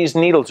both of these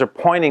needles are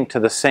pointing to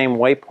the same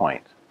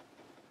waypoint.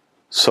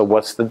 So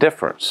what's the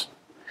difference?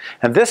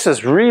 And this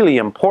is really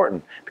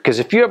important because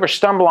if you ever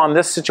stumble on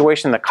this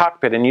situation in the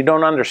cockpit and you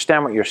don't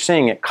understand what you're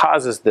seeing, it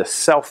causes this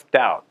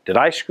self-doubt. Did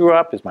I screw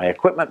up? Is my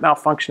equipment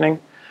malfunctioning?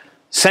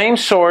 Same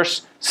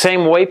source,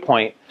 same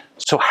waypoint.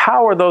 So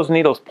how are those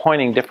needles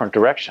pointing different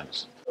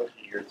directions?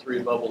 Your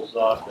 3 bubbles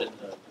off in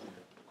the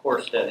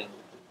course setting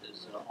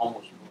is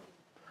almost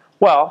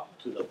Well,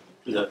 to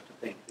the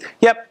paint field.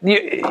 yep,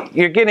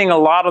 you're getting a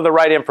lot of the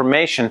right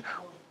information,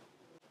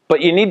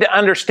 but you need to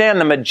understand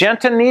the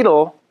magenta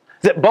needle,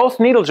 that both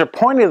needles are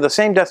pointing to the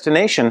same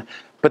destination,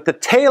 but the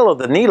tail of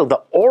the needle,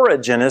 the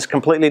origin, is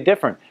completely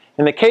different.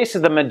 In the case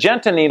of the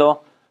magenta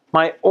needle,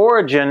 my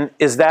origin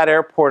is that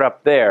airport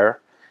up there,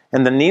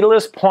 and the needle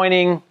is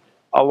pointing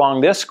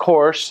along this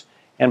course,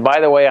 and by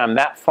the way, I'm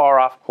that far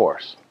off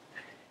course.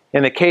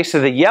 In the case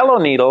of the yellow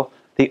needle,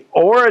 the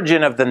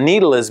origin of the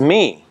needle is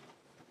me,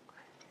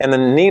 and the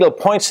needle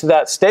points to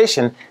that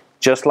station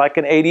just like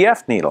an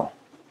ADF needle.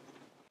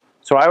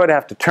 So I would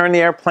have to turn the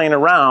airplane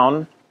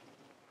around,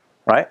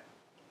 right?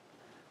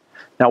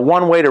 Now,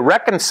 one way to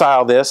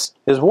reconcile this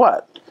is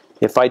what?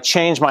 If I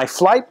change my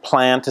flight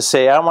plan to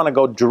say I want to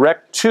go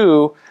direct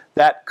to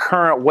that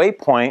current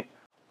waypoint,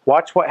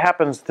 watch what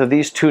happens to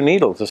these 2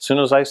 needles. As soon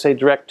as I say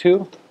direct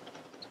to,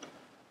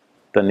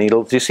 the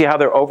needles, do you see how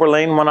they're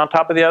overlaying one on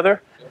top of the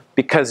other?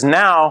 Because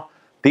now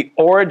the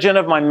origin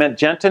of my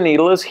magenta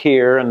needle is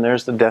here and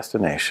there's the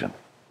destination.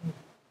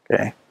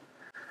 Okay?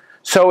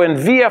 So in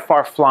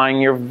VFR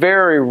flying, you're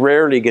very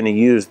rarely going to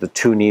use the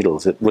 2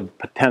 needles. It would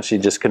potentially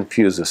just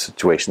confuse the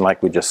situation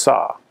like we just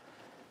saw.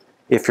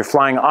 If you're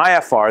flying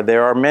IFR,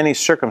 there are many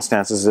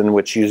circumstances in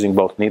which using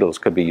both needles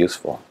could be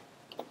useful.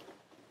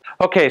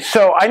 Okay,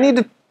 so I need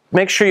to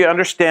make sure you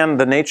understand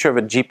the nature of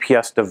a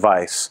GPS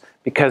device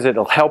because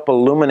it'll help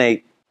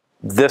illuminate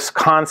this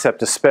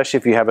concept, especially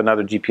if you have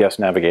another GPS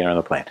navigator on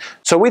the plane.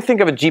 So we think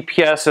of a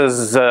GPS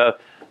as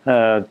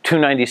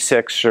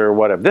 296 or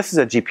whatever. This is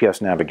a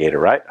GPS navigator,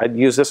 right? I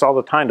use this all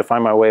the time to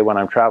find my way when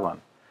I'm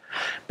traveling.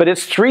 But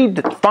it's 3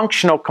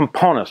 functional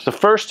components. The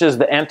first is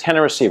the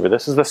antenna receiver.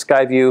 This is the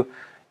SkyView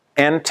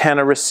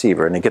antenna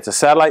receiver, and it gets a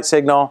satellite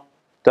signal,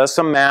 does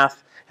some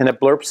math, and it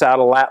blurps out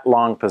a lat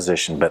long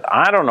position. But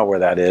I don't know where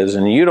that is,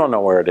 and you don't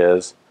know where it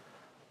is.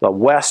 The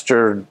west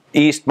or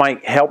east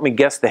might help me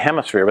guess the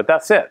hemisphere, but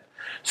that's it.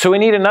 So we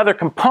need another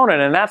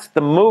component, and that's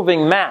the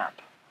moving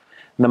map.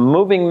 The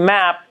moving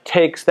map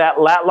takes that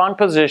lat long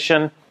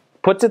position,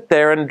 puts it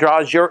there, and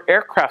draws your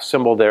aircraft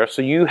symbol there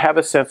so you have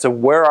a sense of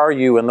where are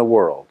you in the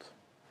world.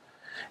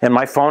 And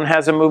my phone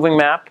has a moving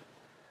map.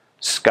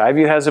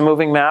 SkyView has a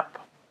moving map.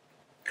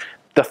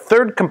 The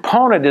third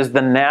component is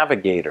the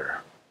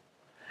navigator.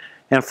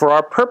 And for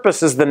our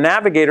purposes, the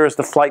navigator is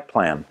the flight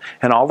plan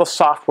and all the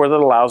software that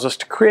allows us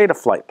to create a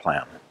flight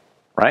plan,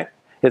 right?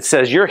 It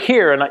says you're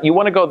here and you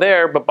want to go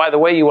there, but by the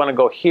way, you want to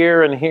go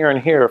here and here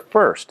and here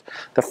first.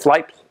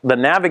 The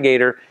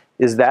navigator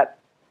is that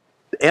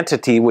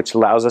entity which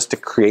allows us to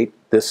create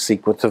this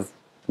sequence of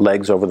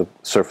legs over the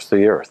surface of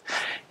the Earth.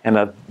 And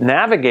a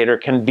navigator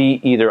can be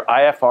either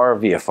IFR or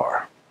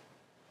VFR.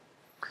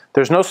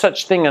 There's no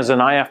such thing as an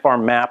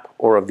IFR map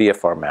or a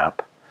VFR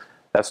map.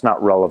 That's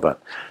not relevant.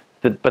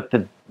 But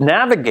the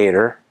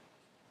navigator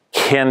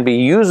can be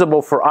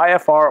usable for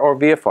IFR or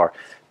VFR.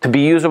 To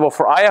be usable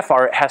for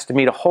IFR, it has to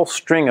meet a whole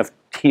string of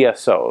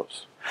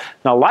TSOs.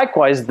 Now,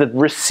 likewise, the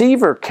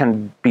receiver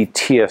can be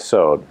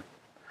TSO'd.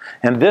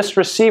 And this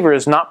receiver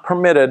is not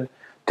permitted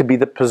to be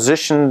the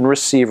position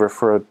receiver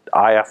for an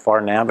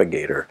IFR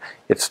navigator.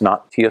 It's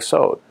not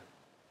TSO'd.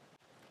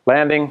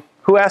 Landing.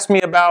 Who asked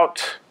me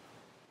about...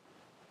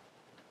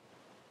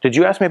 Did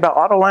you ask me about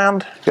auto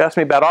land? You asked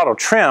me about auto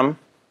trim.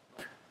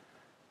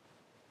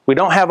 We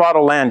don't have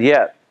auto land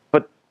yet,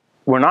 but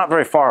we're not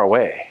very far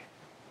away.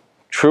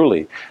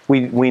 Truly.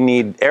 We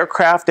need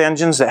aircraft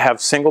engines that have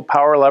single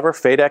power lever,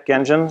 FADEC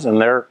engines, and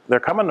they're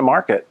coming to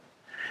market.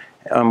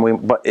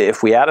 But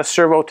if we add a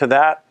servo to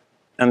that,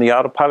 and the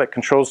autopilot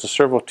controls the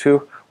servo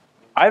too,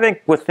 I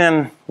think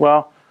within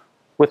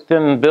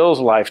Bill's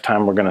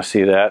lifetime we're going to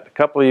see that. A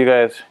couple of you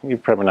guys, you're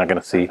probably not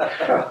going to see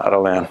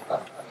auto land.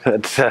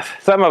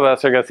 Some of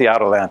us are going to see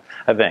auto land,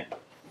 I think.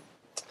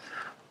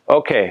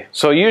 Okay,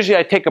 so usually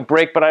I take a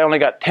break, but I only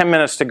got 10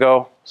 minutes to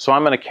go, so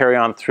I'm going to carry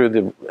on through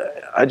the...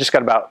 I just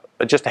got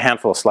just a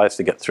handful of slides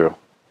to get through.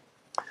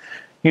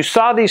 You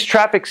saw these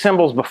traffic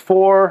symbols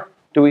before.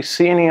 Do we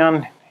see any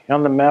on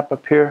the map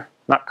up here?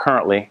 Not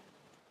currently.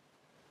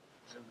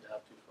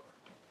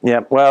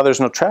 Yeah, well, there's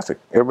no traffic.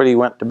 Everybody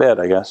went to bed,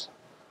 I guess.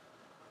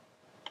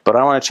 But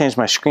I want to change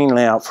my screen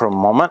layout for a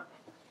moment.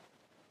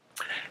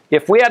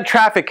 If we had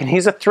traffic and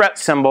he's a threat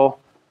symbol,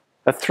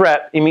 a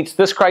threat, he meets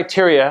this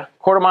criteria,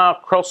 quarter-mile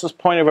closest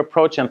point of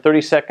approach in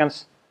 30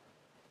 seconds,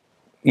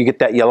 you get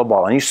that yellow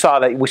ball. And you saw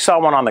that, we saw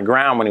one on the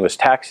ground when he was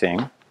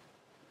taxiing.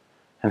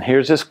 And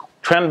here's this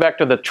trend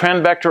vector. The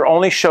trend vector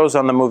only shows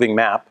on the moving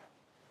map.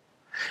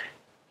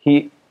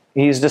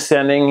 He's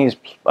descending, he's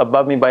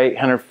above me by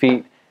 800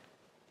 feet.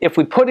 If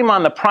we put him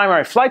on the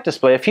primary flight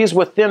display, if he's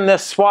within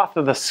this swath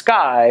of the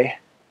sky,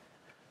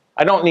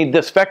 I don't need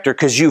this vector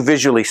because you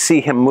visually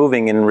see him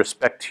moving in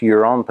respect to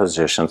your own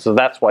position. So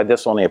that's why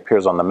this only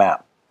appears on the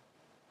map.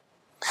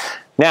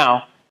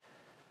 Now,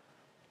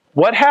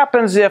 what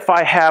happens if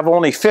I have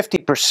only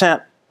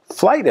 50%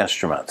 flight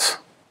instruments?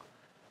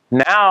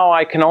 Now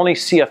I can only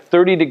see a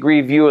 30-degree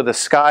view of the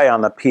sky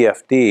on the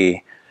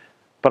PFD,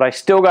 but I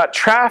still got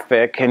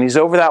traffic and he's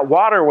over that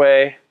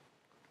waterway.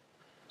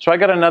 So I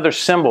got another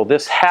symbol.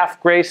 This half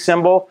gray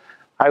symbol,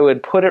 I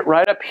would put it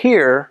right up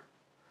here,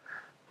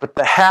 but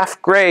the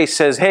half gray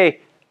says, hey,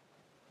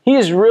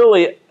 he's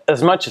really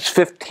as much as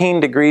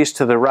 15 degrees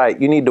to the right.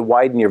 You need to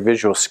widen your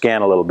visual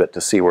scan a little bit to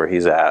see where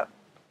he's at.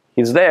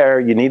 He's there,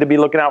 you need to be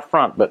looking out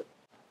front, but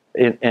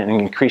and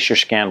increase your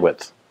scan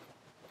width.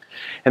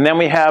 And then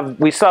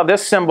we saw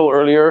this symbol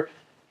earlier.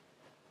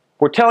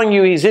 We're telling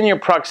you he's in your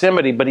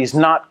proximity, but he's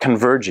not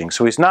converging.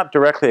 So he's not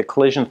directly a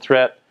collision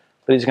threat,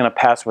 but he's going to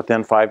pass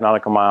within 5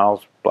 nautical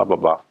miles, blah, blah,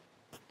 blah.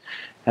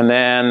 And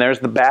then there's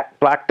the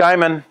black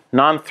diamond,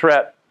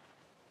 non-threat.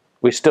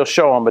 We still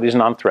show him, but he's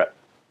non-threat.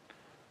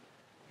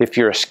 If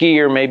you're a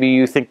skier, maybe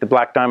you think the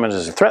black diamond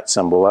is a threat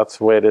symbol. That's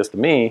the way it is to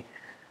me.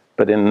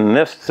 But in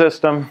this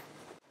system,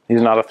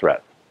 he's not a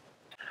threat.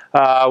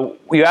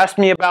 You asked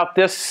me about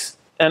this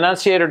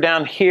enunciator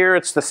down here.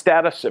 It's the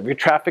status of your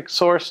traffic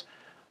source.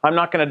 I'm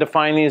not going to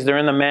define these. They're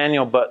in the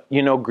manual, but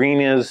you know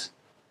green is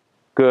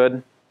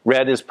good.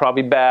 Red is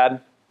probably bad.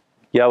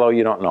 Yellow,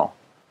 you don't know.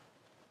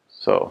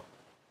 So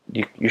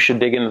you should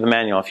dig into the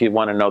manual if you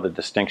want to know the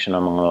distinction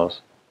among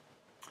those.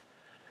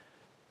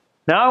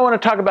 Now I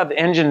want to talk about the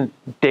engine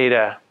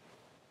data.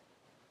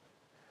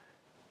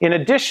 In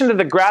addition to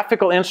the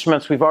graphical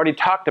instruments we've already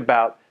talked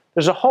about,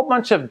 there's a whole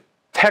bunch of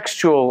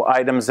textual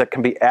items that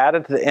can be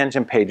added to the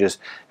engine pages,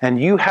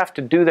 and you have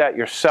to do that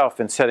yourself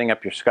in setting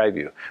up your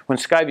SkyView. When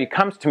SkyView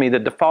comes to me, the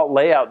default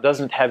layout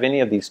doesn't have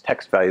any of these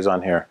text values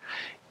on here.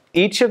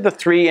 Each of the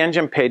 3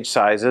 engine page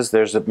sizes,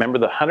 remember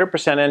the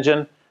 100%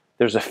 engine,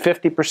 there's a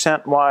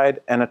 50% wide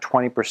and a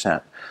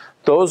 20%.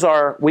 Those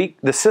are,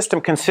 the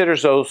system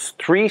considers those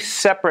 3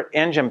 separate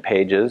engine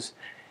pages,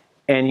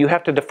 and you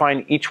have to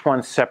define each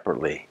one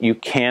separately. You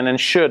can and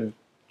should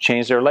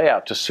change their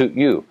layout to suit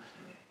you.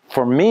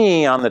 For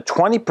me, on the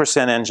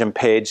 20% engine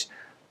page,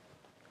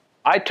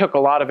 I took a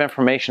lot of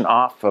information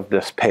off of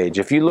this page.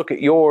 If you look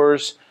at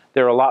yours,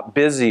 they're a lot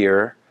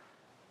busier.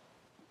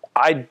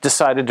 I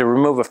decided to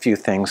remove a few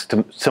things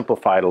to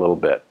simplify it a little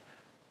bit.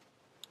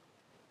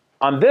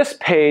 On this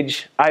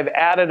page, I've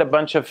added a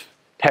bunch of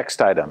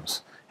text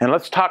items, and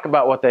let's talk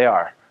about what they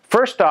are.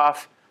 First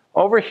off,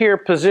 over here,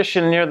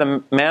 positioned near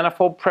the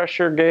manifold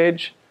pressure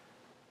gauge,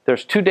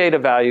 there's 2 data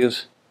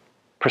values,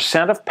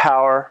 percent of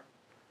power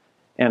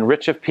and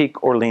rich of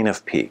peak or lean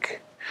of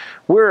peak.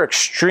 We're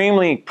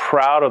extremely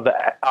proud of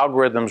the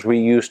algorithms we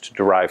use to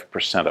derive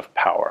percent of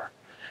power.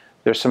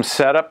 There's some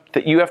setup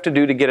that you have to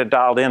do to get it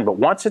dialed in, but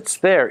once it's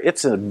there,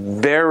 it's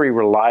very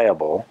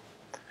reliable.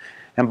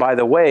 And by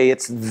the way,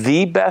 it's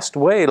the best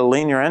way to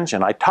lean your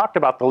engine. I talked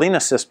about the lean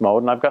assist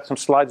mode, and I've got some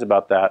slides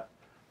about that.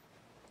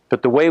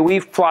 But the way we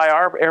fly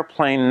our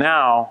airplane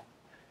now,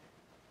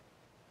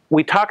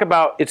 we talk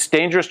about it's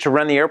dangerous to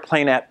run the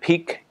airplane at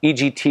peak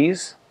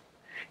EGTs.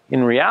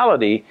 In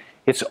reality,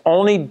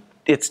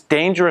 it's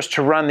dangerous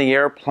to run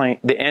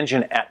the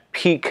engine at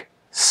peak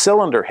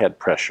cylinder head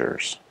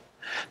pressures.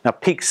 Now,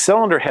 peak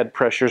cylinder head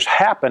pressures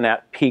happen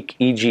at peak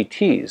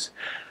EGTs.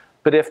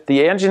 But if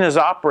the engine is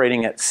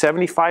operating at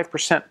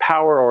 75%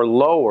 power or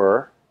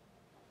lower,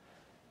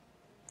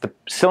 the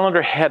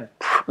cylinder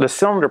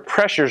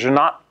pressures are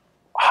not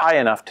high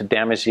enough to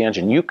damage the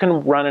engine. You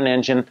can run an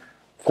engine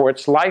for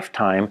its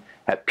lifetime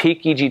at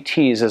peak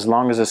EGTs as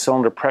long as the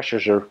cylinder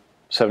pressures are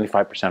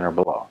 75% or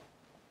below.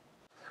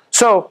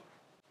 So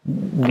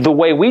the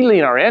way we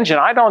lean our engine,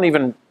 I don't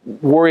even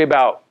worry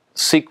about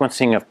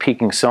sequencing of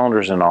peaking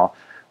cylinders and all.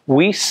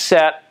 We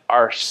set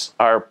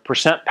our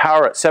percent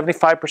power at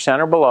 75%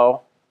 or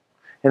below,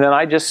 and then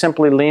I just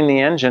simply lean the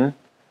engine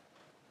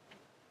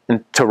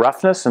to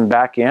roughness and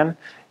back in.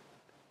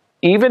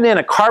 Even in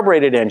a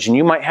carbureted engine,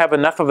 you might have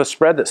enough of a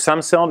spread that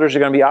some cylinders are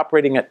going to be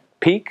operating at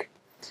peak.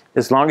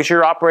 As long as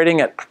you're operating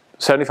at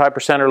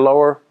 75% or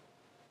lower,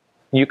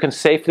 you can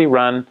safely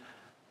run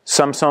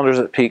some cylinders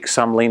at peak,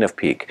 some lean of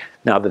peak.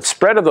 Now, the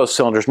spread of those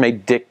cylinders may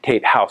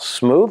dictate how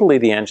smoothly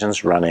the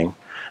engine's running,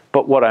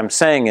 but what I'm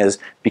saying is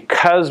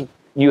because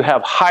you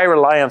have high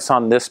reliance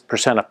on this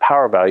percent of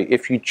power value,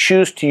 if you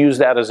choose to use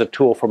that as a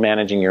tool for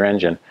managing your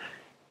engine,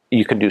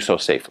 you can do so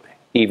safely,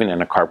 even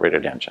in a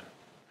carbureted engine.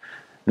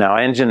 Now,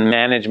 engine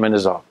management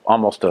is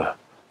almost a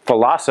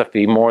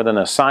philosophy more than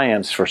a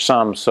science for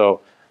some, so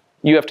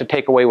you have to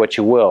take away what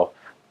you will.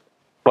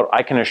 But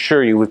I can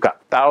assure you we've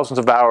got thousands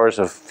of hours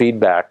of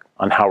feedback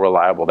on how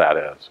reliable that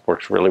is.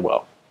 Works really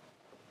well.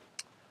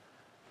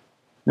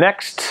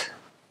 Next,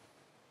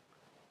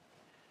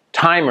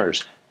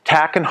 timers.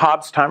 Tack and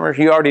Hobbs timers,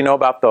 you already know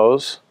about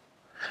those.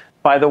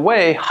 By the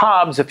way,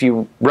 Hobbs, if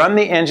you run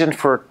the engine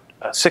for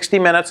 60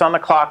 minutes on the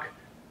clock,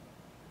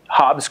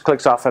 Hobbs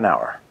clicks off an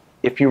hour.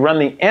 If you run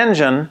the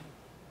engine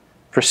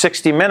for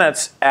 60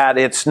 minutes at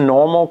its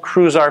normal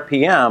cruise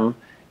RPM,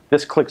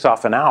 this clicks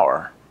off an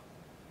hour.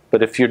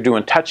 But if you're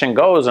doing touch and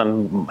goes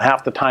and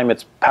half the time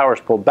its power's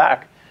pulled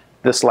back,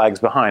 this lags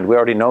behind. We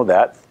already know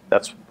that.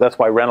 That's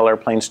why rental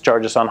airplanes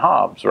charge us on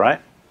hobs, right?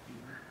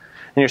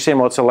 And you're saying,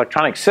 well, it's an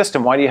electronic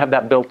system. Why do you have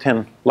that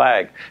built-in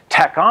lag?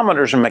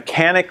 Tachometers are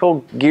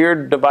mechanical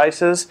geared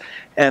devices,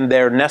 and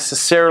they're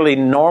necessarily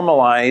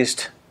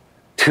normalized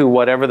to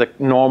whatever the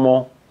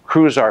normal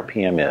cruise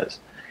RPM is.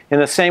 In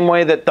the same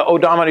way that the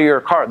odometer of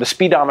your car, the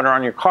speedometer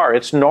on your car,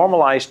 it's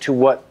normalized to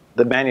what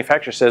the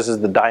manufacturer says is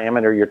the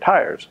diameter of your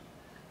tires.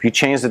 If you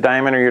change the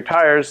diameter of your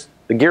tires,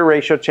 the gear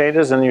ratio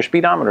changes and your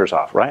speedometer's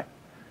off, right?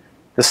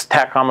 This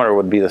tachometer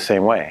would be the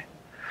same way.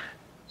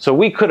 So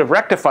we could have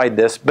rectified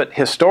this, but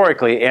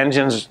historically,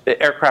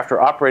 aircraft are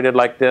operated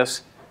like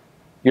this.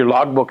 Your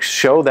logbooks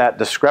show that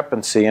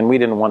discrepancy, and we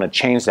didn't want to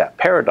change that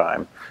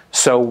paradigm.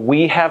 So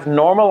we have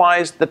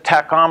normalized the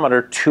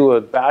tachometer to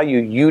a value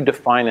you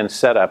define and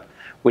set up,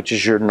 which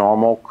is your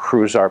normal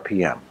cruise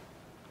RPM.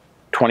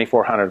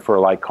 2,400 for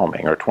a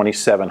Lycoming, or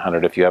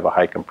 2,700 if you have a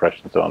high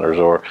compression cylinders,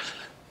 or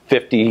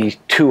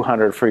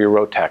 5,200 for your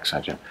Rotax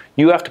engine.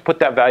 You have to put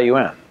that value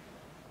in,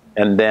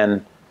 and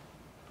then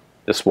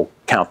this will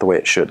count the way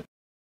it should.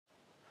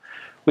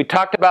 We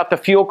talked about the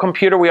fuel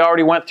computer. We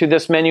already went through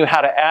this menu,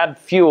 how to add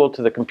fuel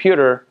to the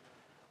computer.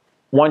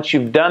 Once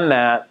you've done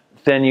that,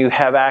 then you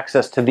have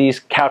access to these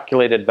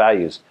calculated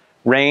values.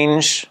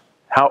 Range,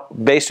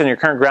 based on your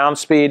current ground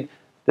speed,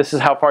 this is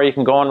how far you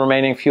can go on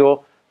remaining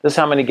fuel. This is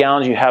how many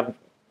gallons you have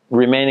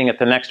remaining at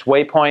the next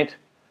waypoint.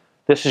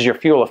 This is your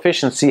fuel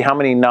efficiency, how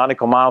many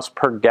nautical miles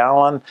per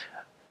gallon.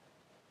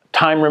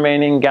 Time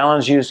remaining,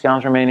 gallons used,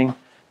 gallons remaining.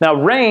 Now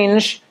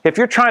range, if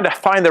you're trying to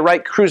find the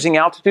right cruising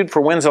altitude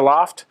for winds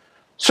aloft,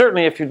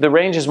 certainly if the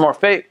range is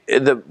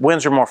the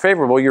winds are more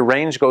favorable, your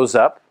range goes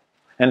up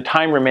and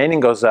time remaining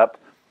goes up.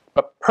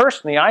 But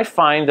personally, I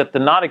find that the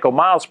nautical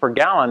miles per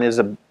gallon is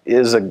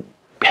a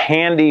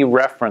handy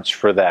reference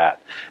for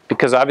that,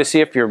 because obviously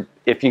if you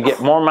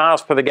get more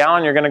miles per the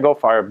gallon, you're going to go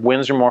far.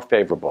 Winds are more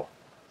favorable.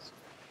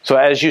 So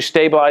as you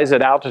stabilize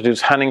at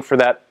altitudes, hunting for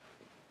that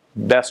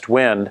best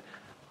wind,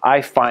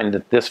 I find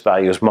that this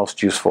value is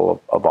most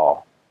useful of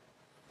all.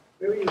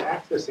 Where are you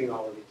accessing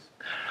all of these?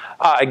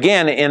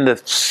 Again, in the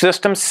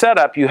system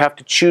setup, you have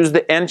to choose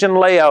the engine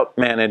layout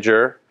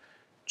manager.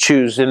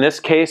 Choose, in this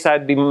case,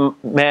 I'd be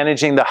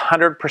managing the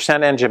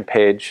 100% engine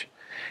page.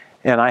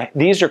 And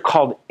these are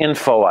called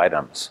info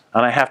items.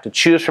 And I have to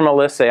choose from a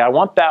list, say, I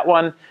want that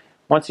one.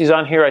 Once he's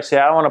on here, I say,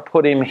 I want to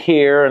put him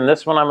here, and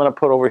this one I'm going to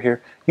put over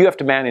here. You have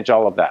to manage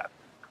all of that.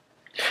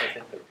 I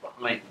think they're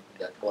behind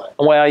that black.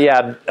 Well,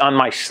 yeah, on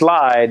my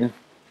slide,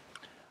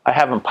 I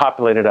have them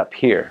populated up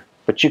here.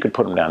 But you could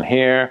put them down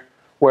here,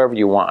 wherever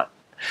you want.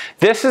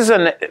 This is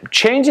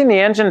changing the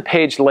engine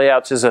page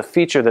layouts is a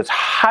feature that's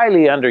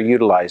highly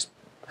underutilized.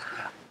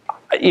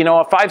 You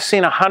know, if I've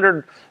seen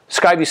 100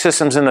 SkyView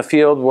systems in the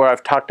field where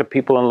I've talked to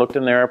people and looked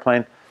in their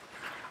airplane,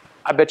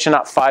 I bet you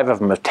not 5 of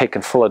them have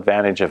taken full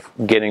advantage of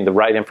getting the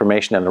right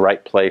information in the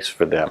right place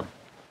for them.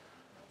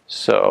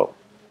 So,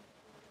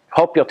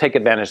 hope you'll take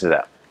advantage of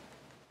that.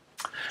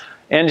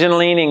 Engine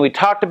leaning. We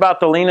talked about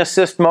the lean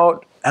assist mode.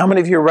 How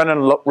many of you are running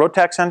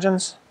Rotax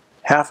engines?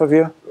 Half of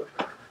you?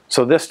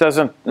 So this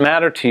doesn't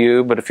matter to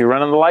you, but if you're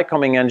running the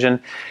Lycoming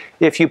engine,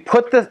 if you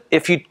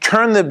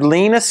turn the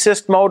lean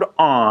assist mode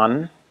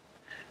on,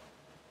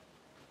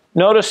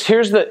 notice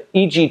here's the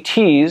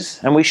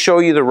EGTs, and we show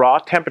you the raw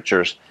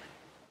temperatures.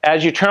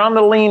 As you turn on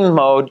the lean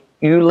mode,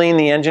 you lean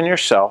the engine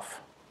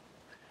yourself,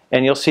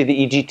 and you'll see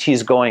the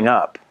EGTs going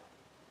up.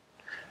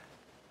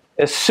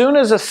 As soon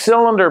as a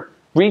cylinder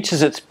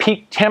reaches its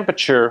peak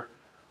temperature,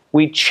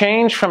 we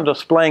change from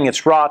displaying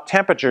its raw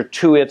temperature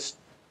to its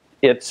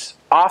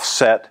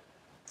offset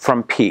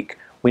from peak.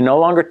 We no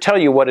longer tell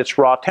you what its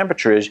raw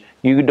temperature is.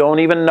 You don't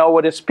even know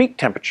what its peak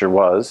temperature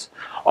was.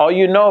 All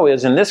you know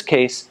is, in this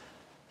case,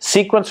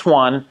 sequence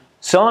 1,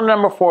 cylinder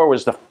number 4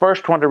 was the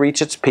first one to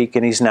reach its peak,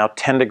 and he's now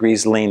 10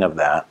 degrees lean of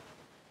that.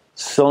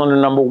 Cylinder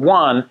number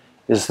 1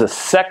 is the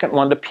second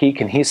one to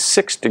peak, and he's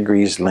 6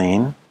 degrees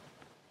lean.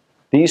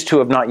 These two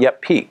have not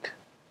yet peaked.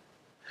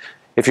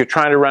 If you're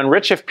trying to run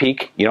rich of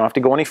peak, you don't have to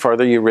go any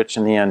further, you rich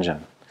in the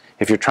engine.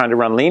 If you're trying to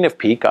run lean of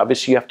peak,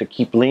 obviously you have to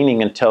keep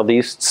leaning until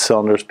these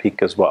cylinders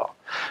peak as well.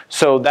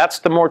 So that's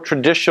the more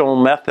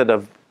traditional method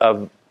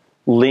of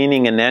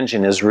leaning an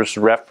engine, is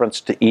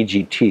reference to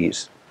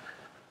EGTs.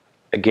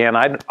 Again,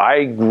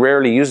 I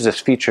rarely use this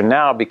feature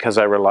now because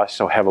I rely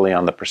so heavily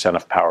on the percent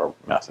of power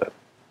method.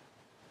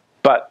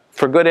 But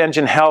for good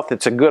engine health,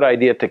 it's a good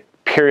idea to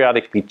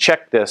periodically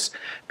check this,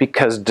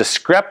 because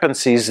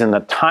discrepancies in the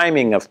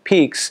timing of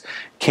peaks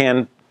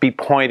can be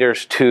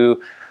pointers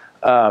to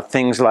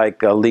things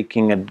like a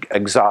leaking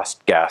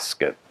exhaust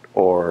gasket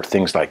or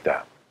things like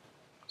that.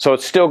 So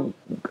it's still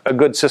a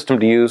good system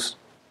to use.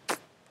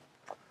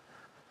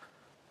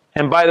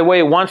 And by the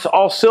way, once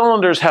all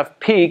cylinders have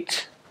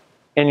peaked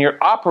and you're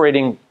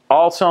operating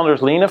all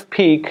cylinders lean of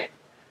peak,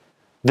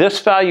 this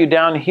value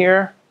down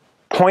here,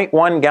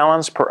 0.1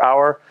 gallons per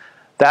hour,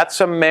 that's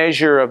a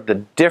measure of the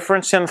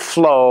difference in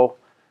flow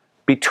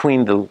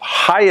between the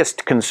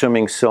highest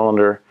consuming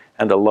cylinder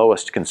and the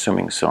lowest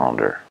consuming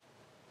cylinder.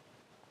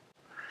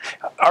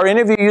 Are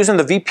any of you using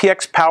the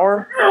VPX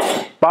power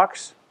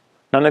box?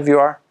 None of you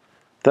are?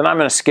 Then I'm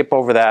going to skip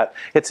over that.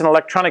 It's an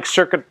electronic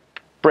circuit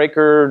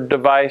breaker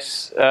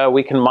device.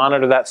 We can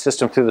monitor that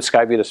system through the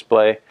SkyView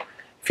display.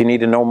 If you need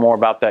to know more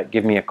about that,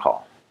 give me a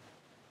call.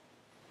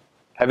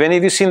 Have any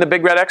of you seen the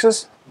big red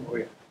X's? Oh,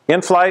 yeah.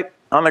 In flight,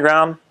 on the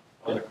ground?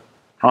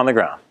 On the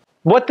ground.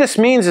 What this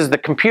means is the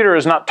computer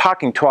is not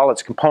talking to all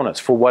its components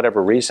for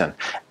whatever reason.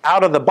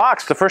 Out of the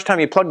box, the first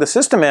time you plug the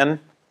system in,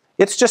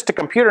 it's just a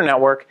computer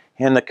network,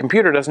 and the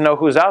computer doesn't know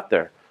who's out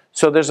there.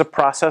 So there's a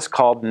process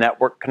called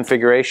network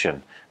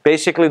configuration.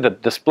 Basically, the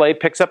display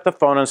picks up the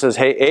phone and says,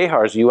 hey,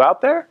 Ahars, you out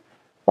there?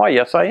 Why,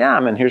 yes, I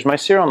am, and here's my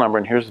serial number,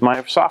 and here's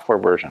my software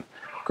version.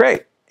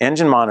 Great.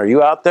 Engine monitor,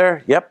 you out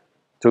there? Yep.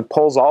 So it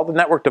pulls all the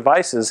network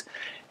devices,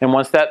 and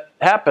once that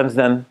happens,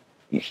 then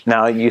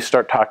now you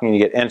start talking and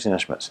you get engine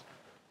instruments.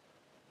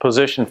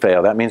 Position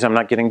fail, that means I'm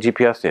not getting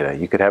GPS data.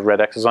 You could have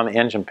red X's on the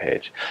engine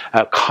page.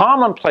 A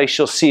common place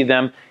you'll see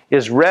them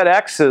is red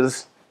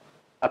X's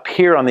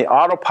appear on the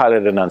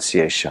autopilot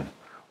annunciation.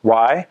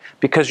 Why?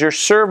 Because your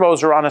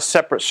servos are on a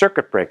separate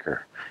circuit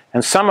breaker.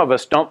 And some of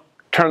us don't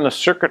turn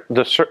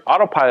the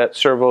autopilot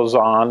servos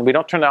on. We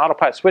don't turn the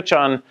autopilot switch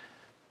on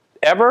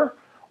ever,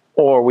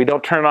 or we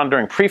don't turn it on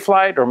during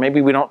pre-flight, or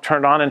maybe we don't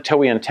turn it on until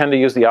we intend to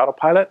use the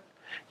autopilot.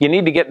 You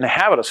need to get in the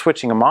habit of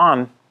switching them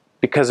on,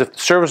 because if the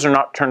servos are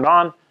not turned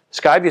on,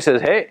 SkyView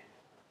says, hey,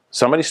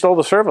 somebody stole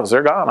the servos.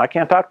 They're gone. I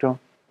can't talk to them.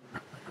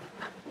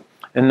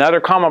 Another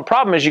common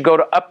problem is you go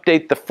to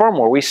update the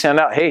firmware. We send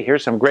out, hey,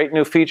 here's some great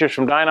new features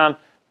from Dynon.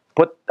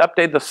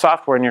 Update the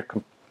software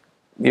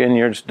in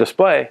your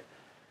display.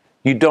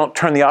 You don't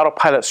turn the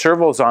autopilot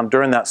servos on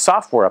during that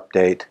software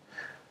update.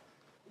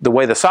 The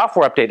way the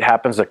software update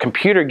happens, the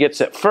computer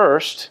gets it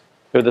first,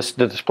 or the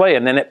display,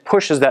 and then it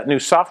pushes that new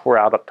software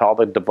out to all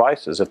the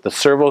devices. If the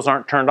servos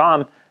aren't turned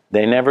on,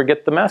 they never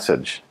get the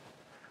message.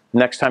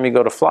 Next time you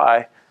go to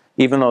fly,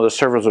 even though the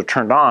servos are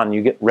turned on,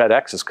 you get red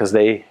X's because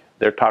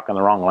they're talking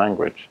the wrong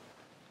language.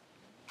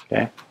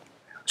 Okay?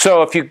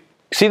 So if you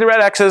see the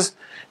red X's,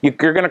 you're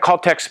going to call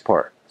tech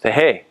support. Say,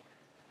 hey,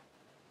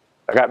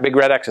 I got big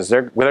red X's.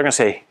 They're going to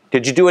say,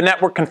 did you do a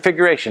network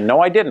configuration?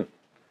 No, I didn't.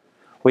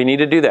 We need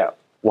to do that.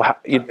 Well,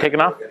 you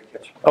taking off?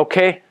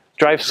 Okay.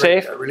 Drive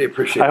safe. I really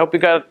appreciate it. I hope you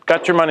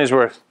got your money's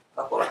worth.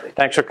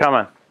 Thanks for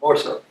coming. More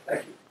so.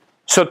 Thank you.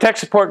 So tech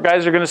support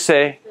guys are going to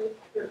say,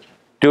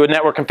 do a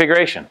network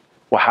configuration.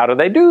 Well, how do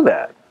they do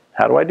that?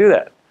 How do I do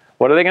that?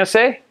 What are they going to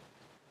say?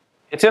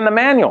 It's in the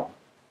manual.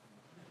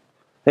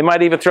 They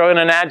might even throw in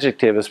an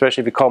adjective,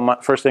 especially if you call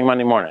first thing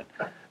Monday morning.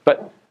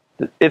 But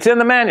it's in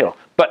the manual.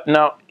 But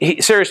no,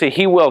 seriously,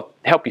 he will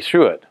help you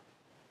through it.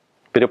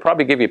 But he'll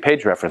probably give you a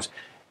page reference.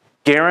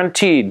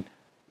 Guaranteed,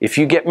 if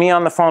you get me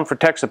on the phone for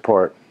tech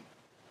support,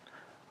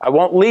 I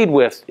won't lead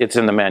with it's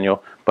in the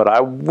manual, but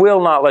I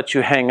will not let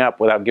you hang up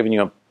without giving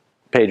you a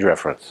page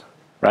reference,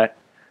 right?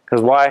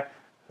 Because why?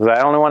 Because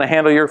I only want to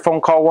handle your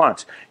phone call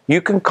once.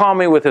 You can call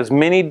me with as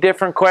many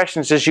different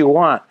questions as you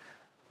want,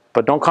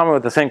 but don't call me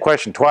with the same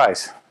question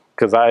twice,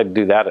 because I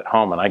do that at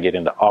home and I get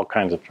into all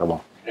kinds of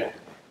trouble.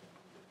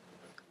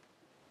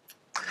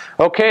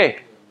 Okay,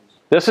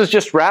 this is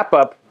just wrap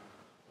up.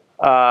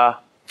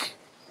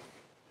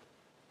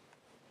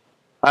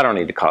 I don't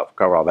need to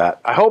cover all that.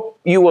 I hope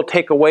you will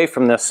take away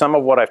from this some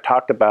of what I've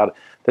talked about,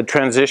 the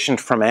transition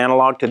from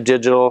analog to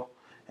digital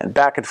and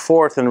back and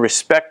forth, and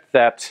respect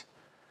that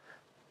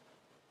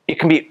you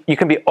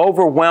can be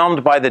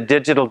overwhelmed by the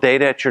digital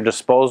data at your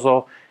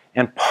disposal,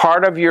 and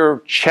part of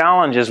your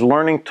challenge is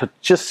learning to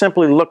just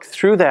simply look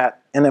through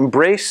that and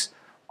embrace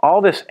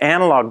all this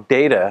analog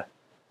data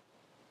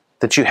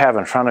that you have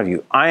in front of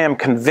you. I am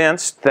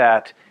convinced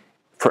that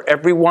for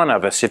every one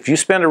of us, if you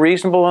spend a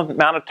reasonable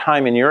amount of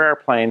time in your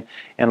airplane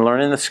and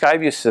learning the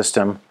SkyView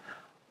system,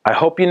 I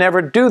hope you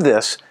never do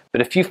this,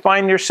 but if you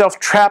find yourself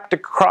trapped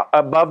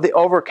above the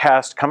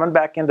overcast coming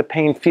back into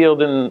Payne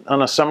Field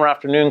on a summer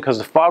afternoon because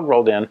the fog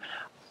rolled in,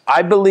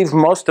 I believe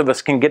most of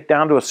us can get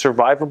down to a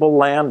survivable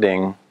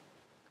landing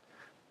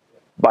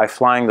by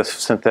flying the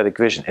synthetic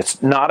vision.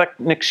 It's not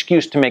an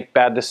excuse to make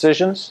bad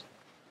decisions.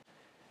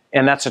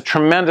 And that's a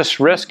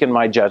tremendous risk in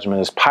my judgment,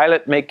 is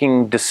pilot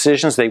making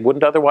decisions they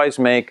wouldn't otherwise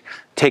make,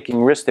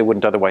 taking risks they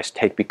wouldn't otherwise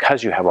take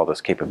because you have all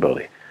this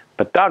capability.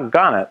 But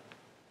doggone it,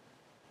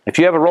 if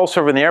you have a roll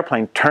server in the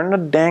airplane, turn the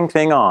dang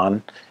thing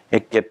on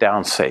and get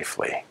down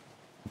safely.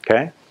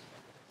 Okay?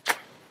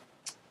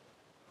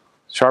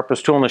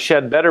 Sharpest tool in the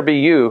shed better be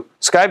you.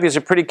 SkyView is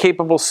a pretty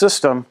capable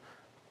system,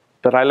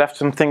 but I left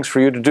some things for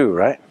you to do,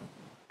 right?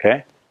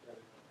 Okay?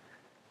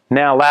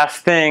 Now,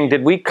 last thing,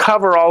 did we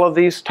cover all of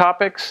these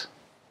topics?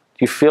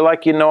 Do you feel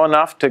like you know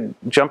enough to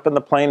jump in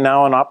the plane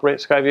now and operate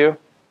SkyView?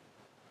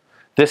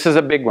 This is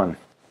a big one.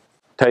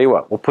 Tell you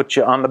what, we'll put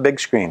you on the big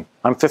screen.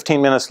 I'm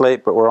 15 minutes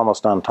late, but we're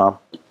almost done, Tom.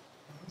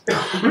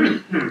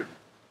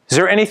 Is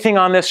there anything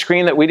on this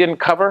screen that we didn't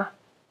cover?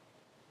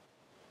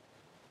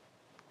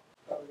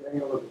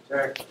 Angle of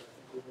attack.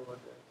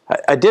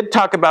 I did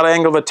talk about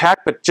angle of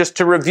attack, but just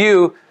to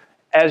review,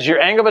 as your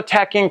angle of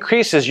attack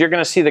increases, you're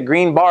going to see the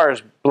green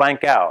bars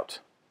blank out.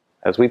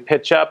 As we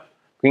pitch up,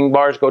 green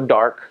bars go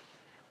dark.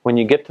 When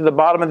you get to the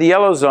bottom of the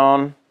yellow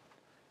zone,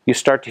 you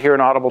start to hear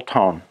an audible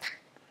tone.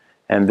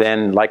 And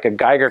then, like a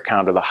Geiger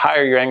counter, the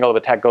higher your angle of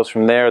attack goes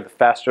from there, the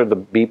faster the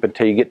beep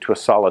until you get to a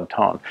solid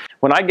tone.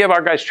 When I give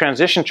our guys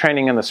transition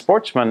training in the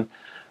Sportsman,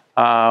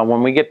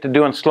 when we get to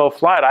doing slow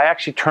flight, I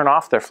actually turn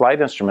off their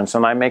flight instruments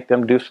and I make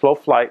them do slow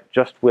flight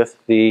just with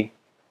the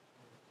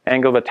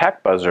angle of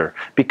attack buzzer.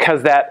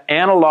 Because that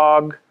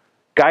analog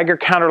Geiger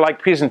counter-like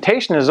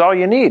presentation is all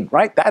you need,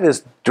 right? That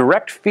is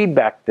direct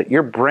feedback that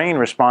your brain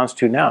responds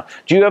to now.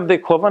 Do you have the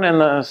equivalent in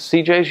the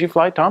CJs you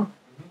fly, Tom?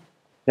 Mm-hmm.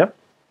 Yep.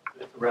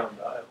 It's a round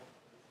dial.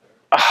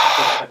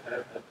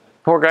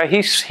 Poor guy,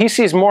 he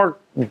sees more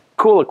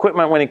cool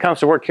equipment when he comes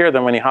to work here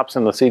than when he hops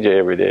in the CJ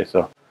every day.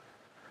 So,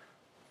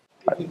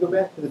 if you go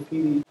back to the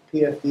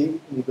PFD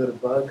and you go to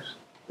bugs,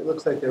 it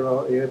looks like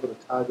you're able to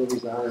toggle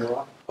these on and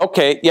off.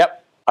 okay,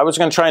 yep. I was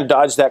going to try and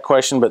dodge that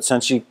question, but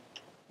since you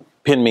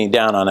pinned me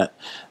down on it.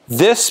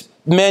 This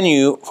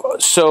menu,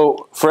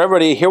 so for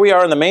everybody, here we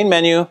are in the main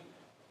menu,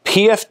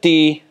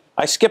 PFD.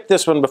 I skipped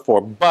this one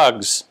before,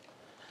 bugs.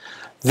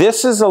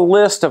 This is a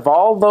list of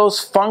all those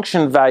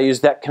function values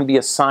that can be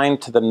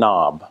assigned to the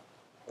knob.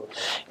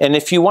 And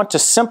if you want to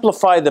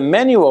simplify the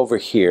menu over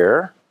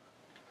here,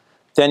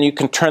 then you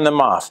can turn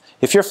them off.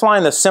 If you're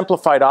flying the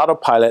simplified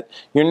autopilot,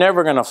 you're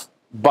never going to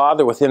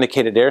bother with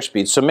indicated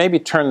airspeed, so maybe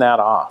turn that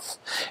off.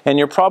 And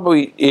you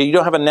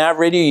don't have a nav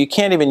radio, you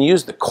can't even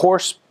use the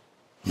course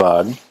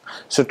bug,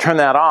 so turn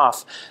that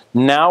off.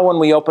 Now when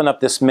we open up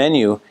this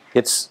menu,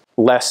 it's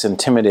less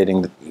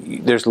intimidating.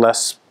 There's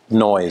less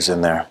noise in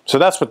there. So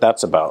that's what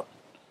that's about.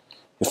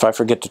 If I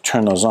forget to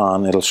turn those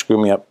on, it'll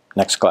screw me up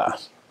next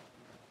class.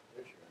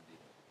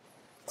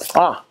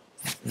 Ah,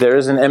 there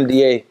is an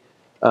MDA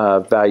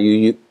value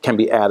you can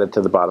be added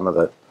to the bottom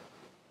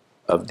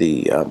of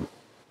the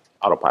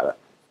autopilot,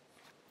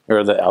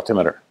 or the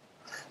altimeter.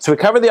 So we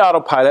covered the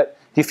autopilot.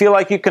 Do you feel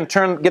like you can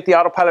get the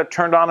autopilot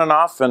turned on and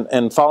off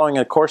and following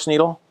a course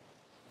needle?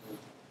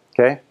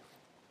 Okay.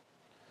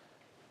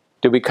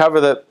 Did we cover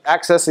the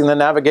accessing the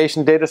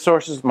navigation data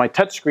sources? My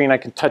touch screen, I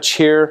can touch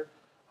here.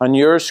 On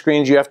your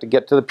screens, you have to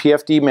get to the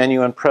PFD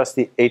menu and press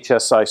the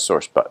HSI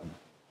source button.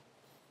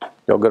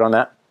 You all good on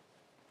that?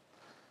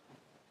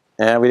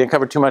 And we didn't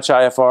cover too much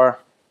IFR.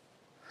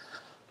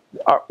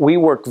 We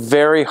work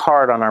very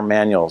hard on our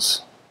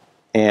manuals,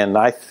 and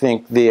I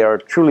think they are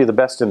truly the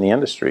best in the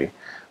industry.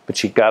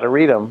 But you've got to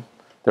read them.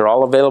 They're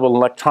all available in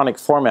electronic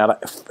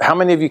format. How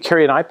many of you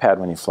carry an iPad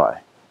when you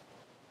fly?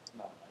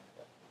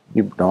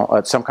 You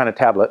don't. Some kind of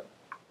tablet.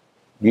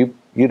 You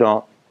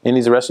don't. Any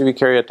of the rest of you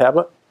carry a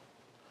tablet?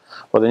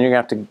 Well, then you're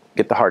going to have to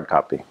get the hard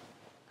copy.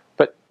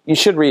 But you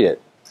should read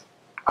it.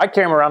 I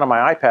carry them around on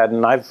my iPad,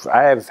 and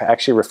I have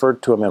actually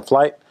referred to them in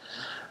flight.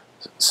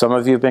 Some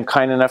of you have been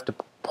kind enough to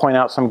point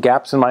out some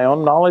gaps in my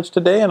own knowledge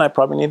today, and I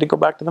probably need to go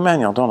back to the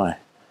manual, don't I?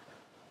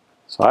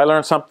 So I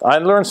learn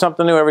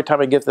something new every time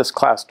I get this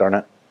class, darn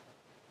it.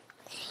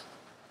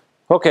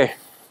 Okay,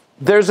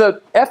 there's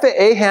a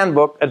FAA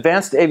handbook,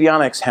 Advanced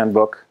Avionics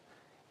Handbook.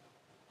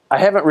 I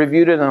haven't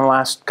reviewed it in the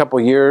last couple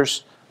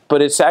years,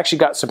 but it's actually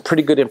got some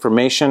pretty good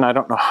information. I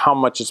don't know how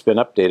much it's been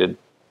updated,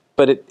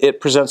 but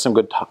it presents some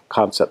good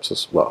concepts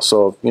as well.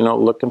 So, you know,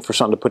 looking for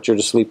something to put you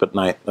to sleep at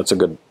night, that's a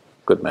good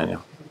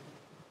manual.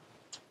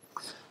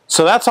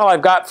 So that's all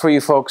I've got for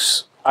you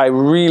folks. I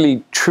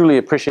really, truly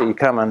appreciate you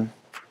coming.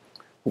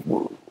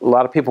 A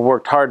lot of people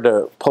worked hard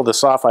to pull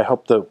this off. I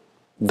hope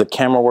the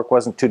camera work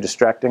wasn't too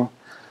distracting.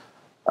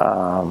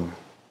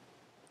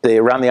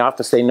 Around the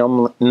office, they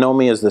know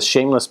me as the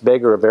shameless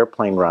beggar of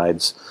airplane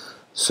rides.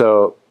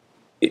 So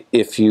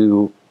if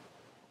you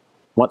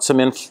want some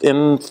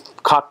in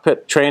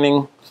cockpit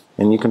training,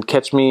 and you can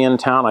catch me in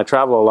town, I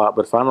travel a lot,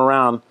 but if I'm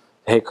around,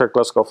 hey Kirk,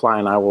 let's go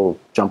flying, I will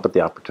jump at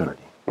the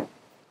opportunity.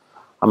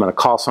 I'm going to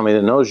call somebody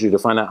that knows you to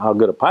find out how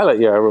good a pilot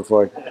you are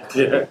before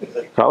I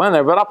call in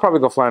there, but I'll probably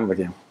go flying with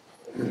you.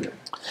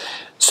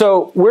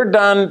 So we're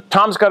done.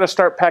 Tom's got to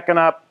start packing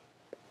up.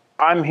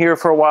 I'm here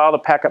for a while to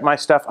pack up my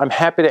stuff. I'm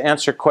happy to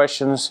answer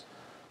questions.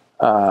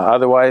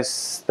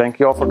 Otherwise, thank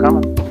you all for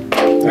coming.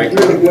 Thank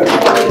you. Really good.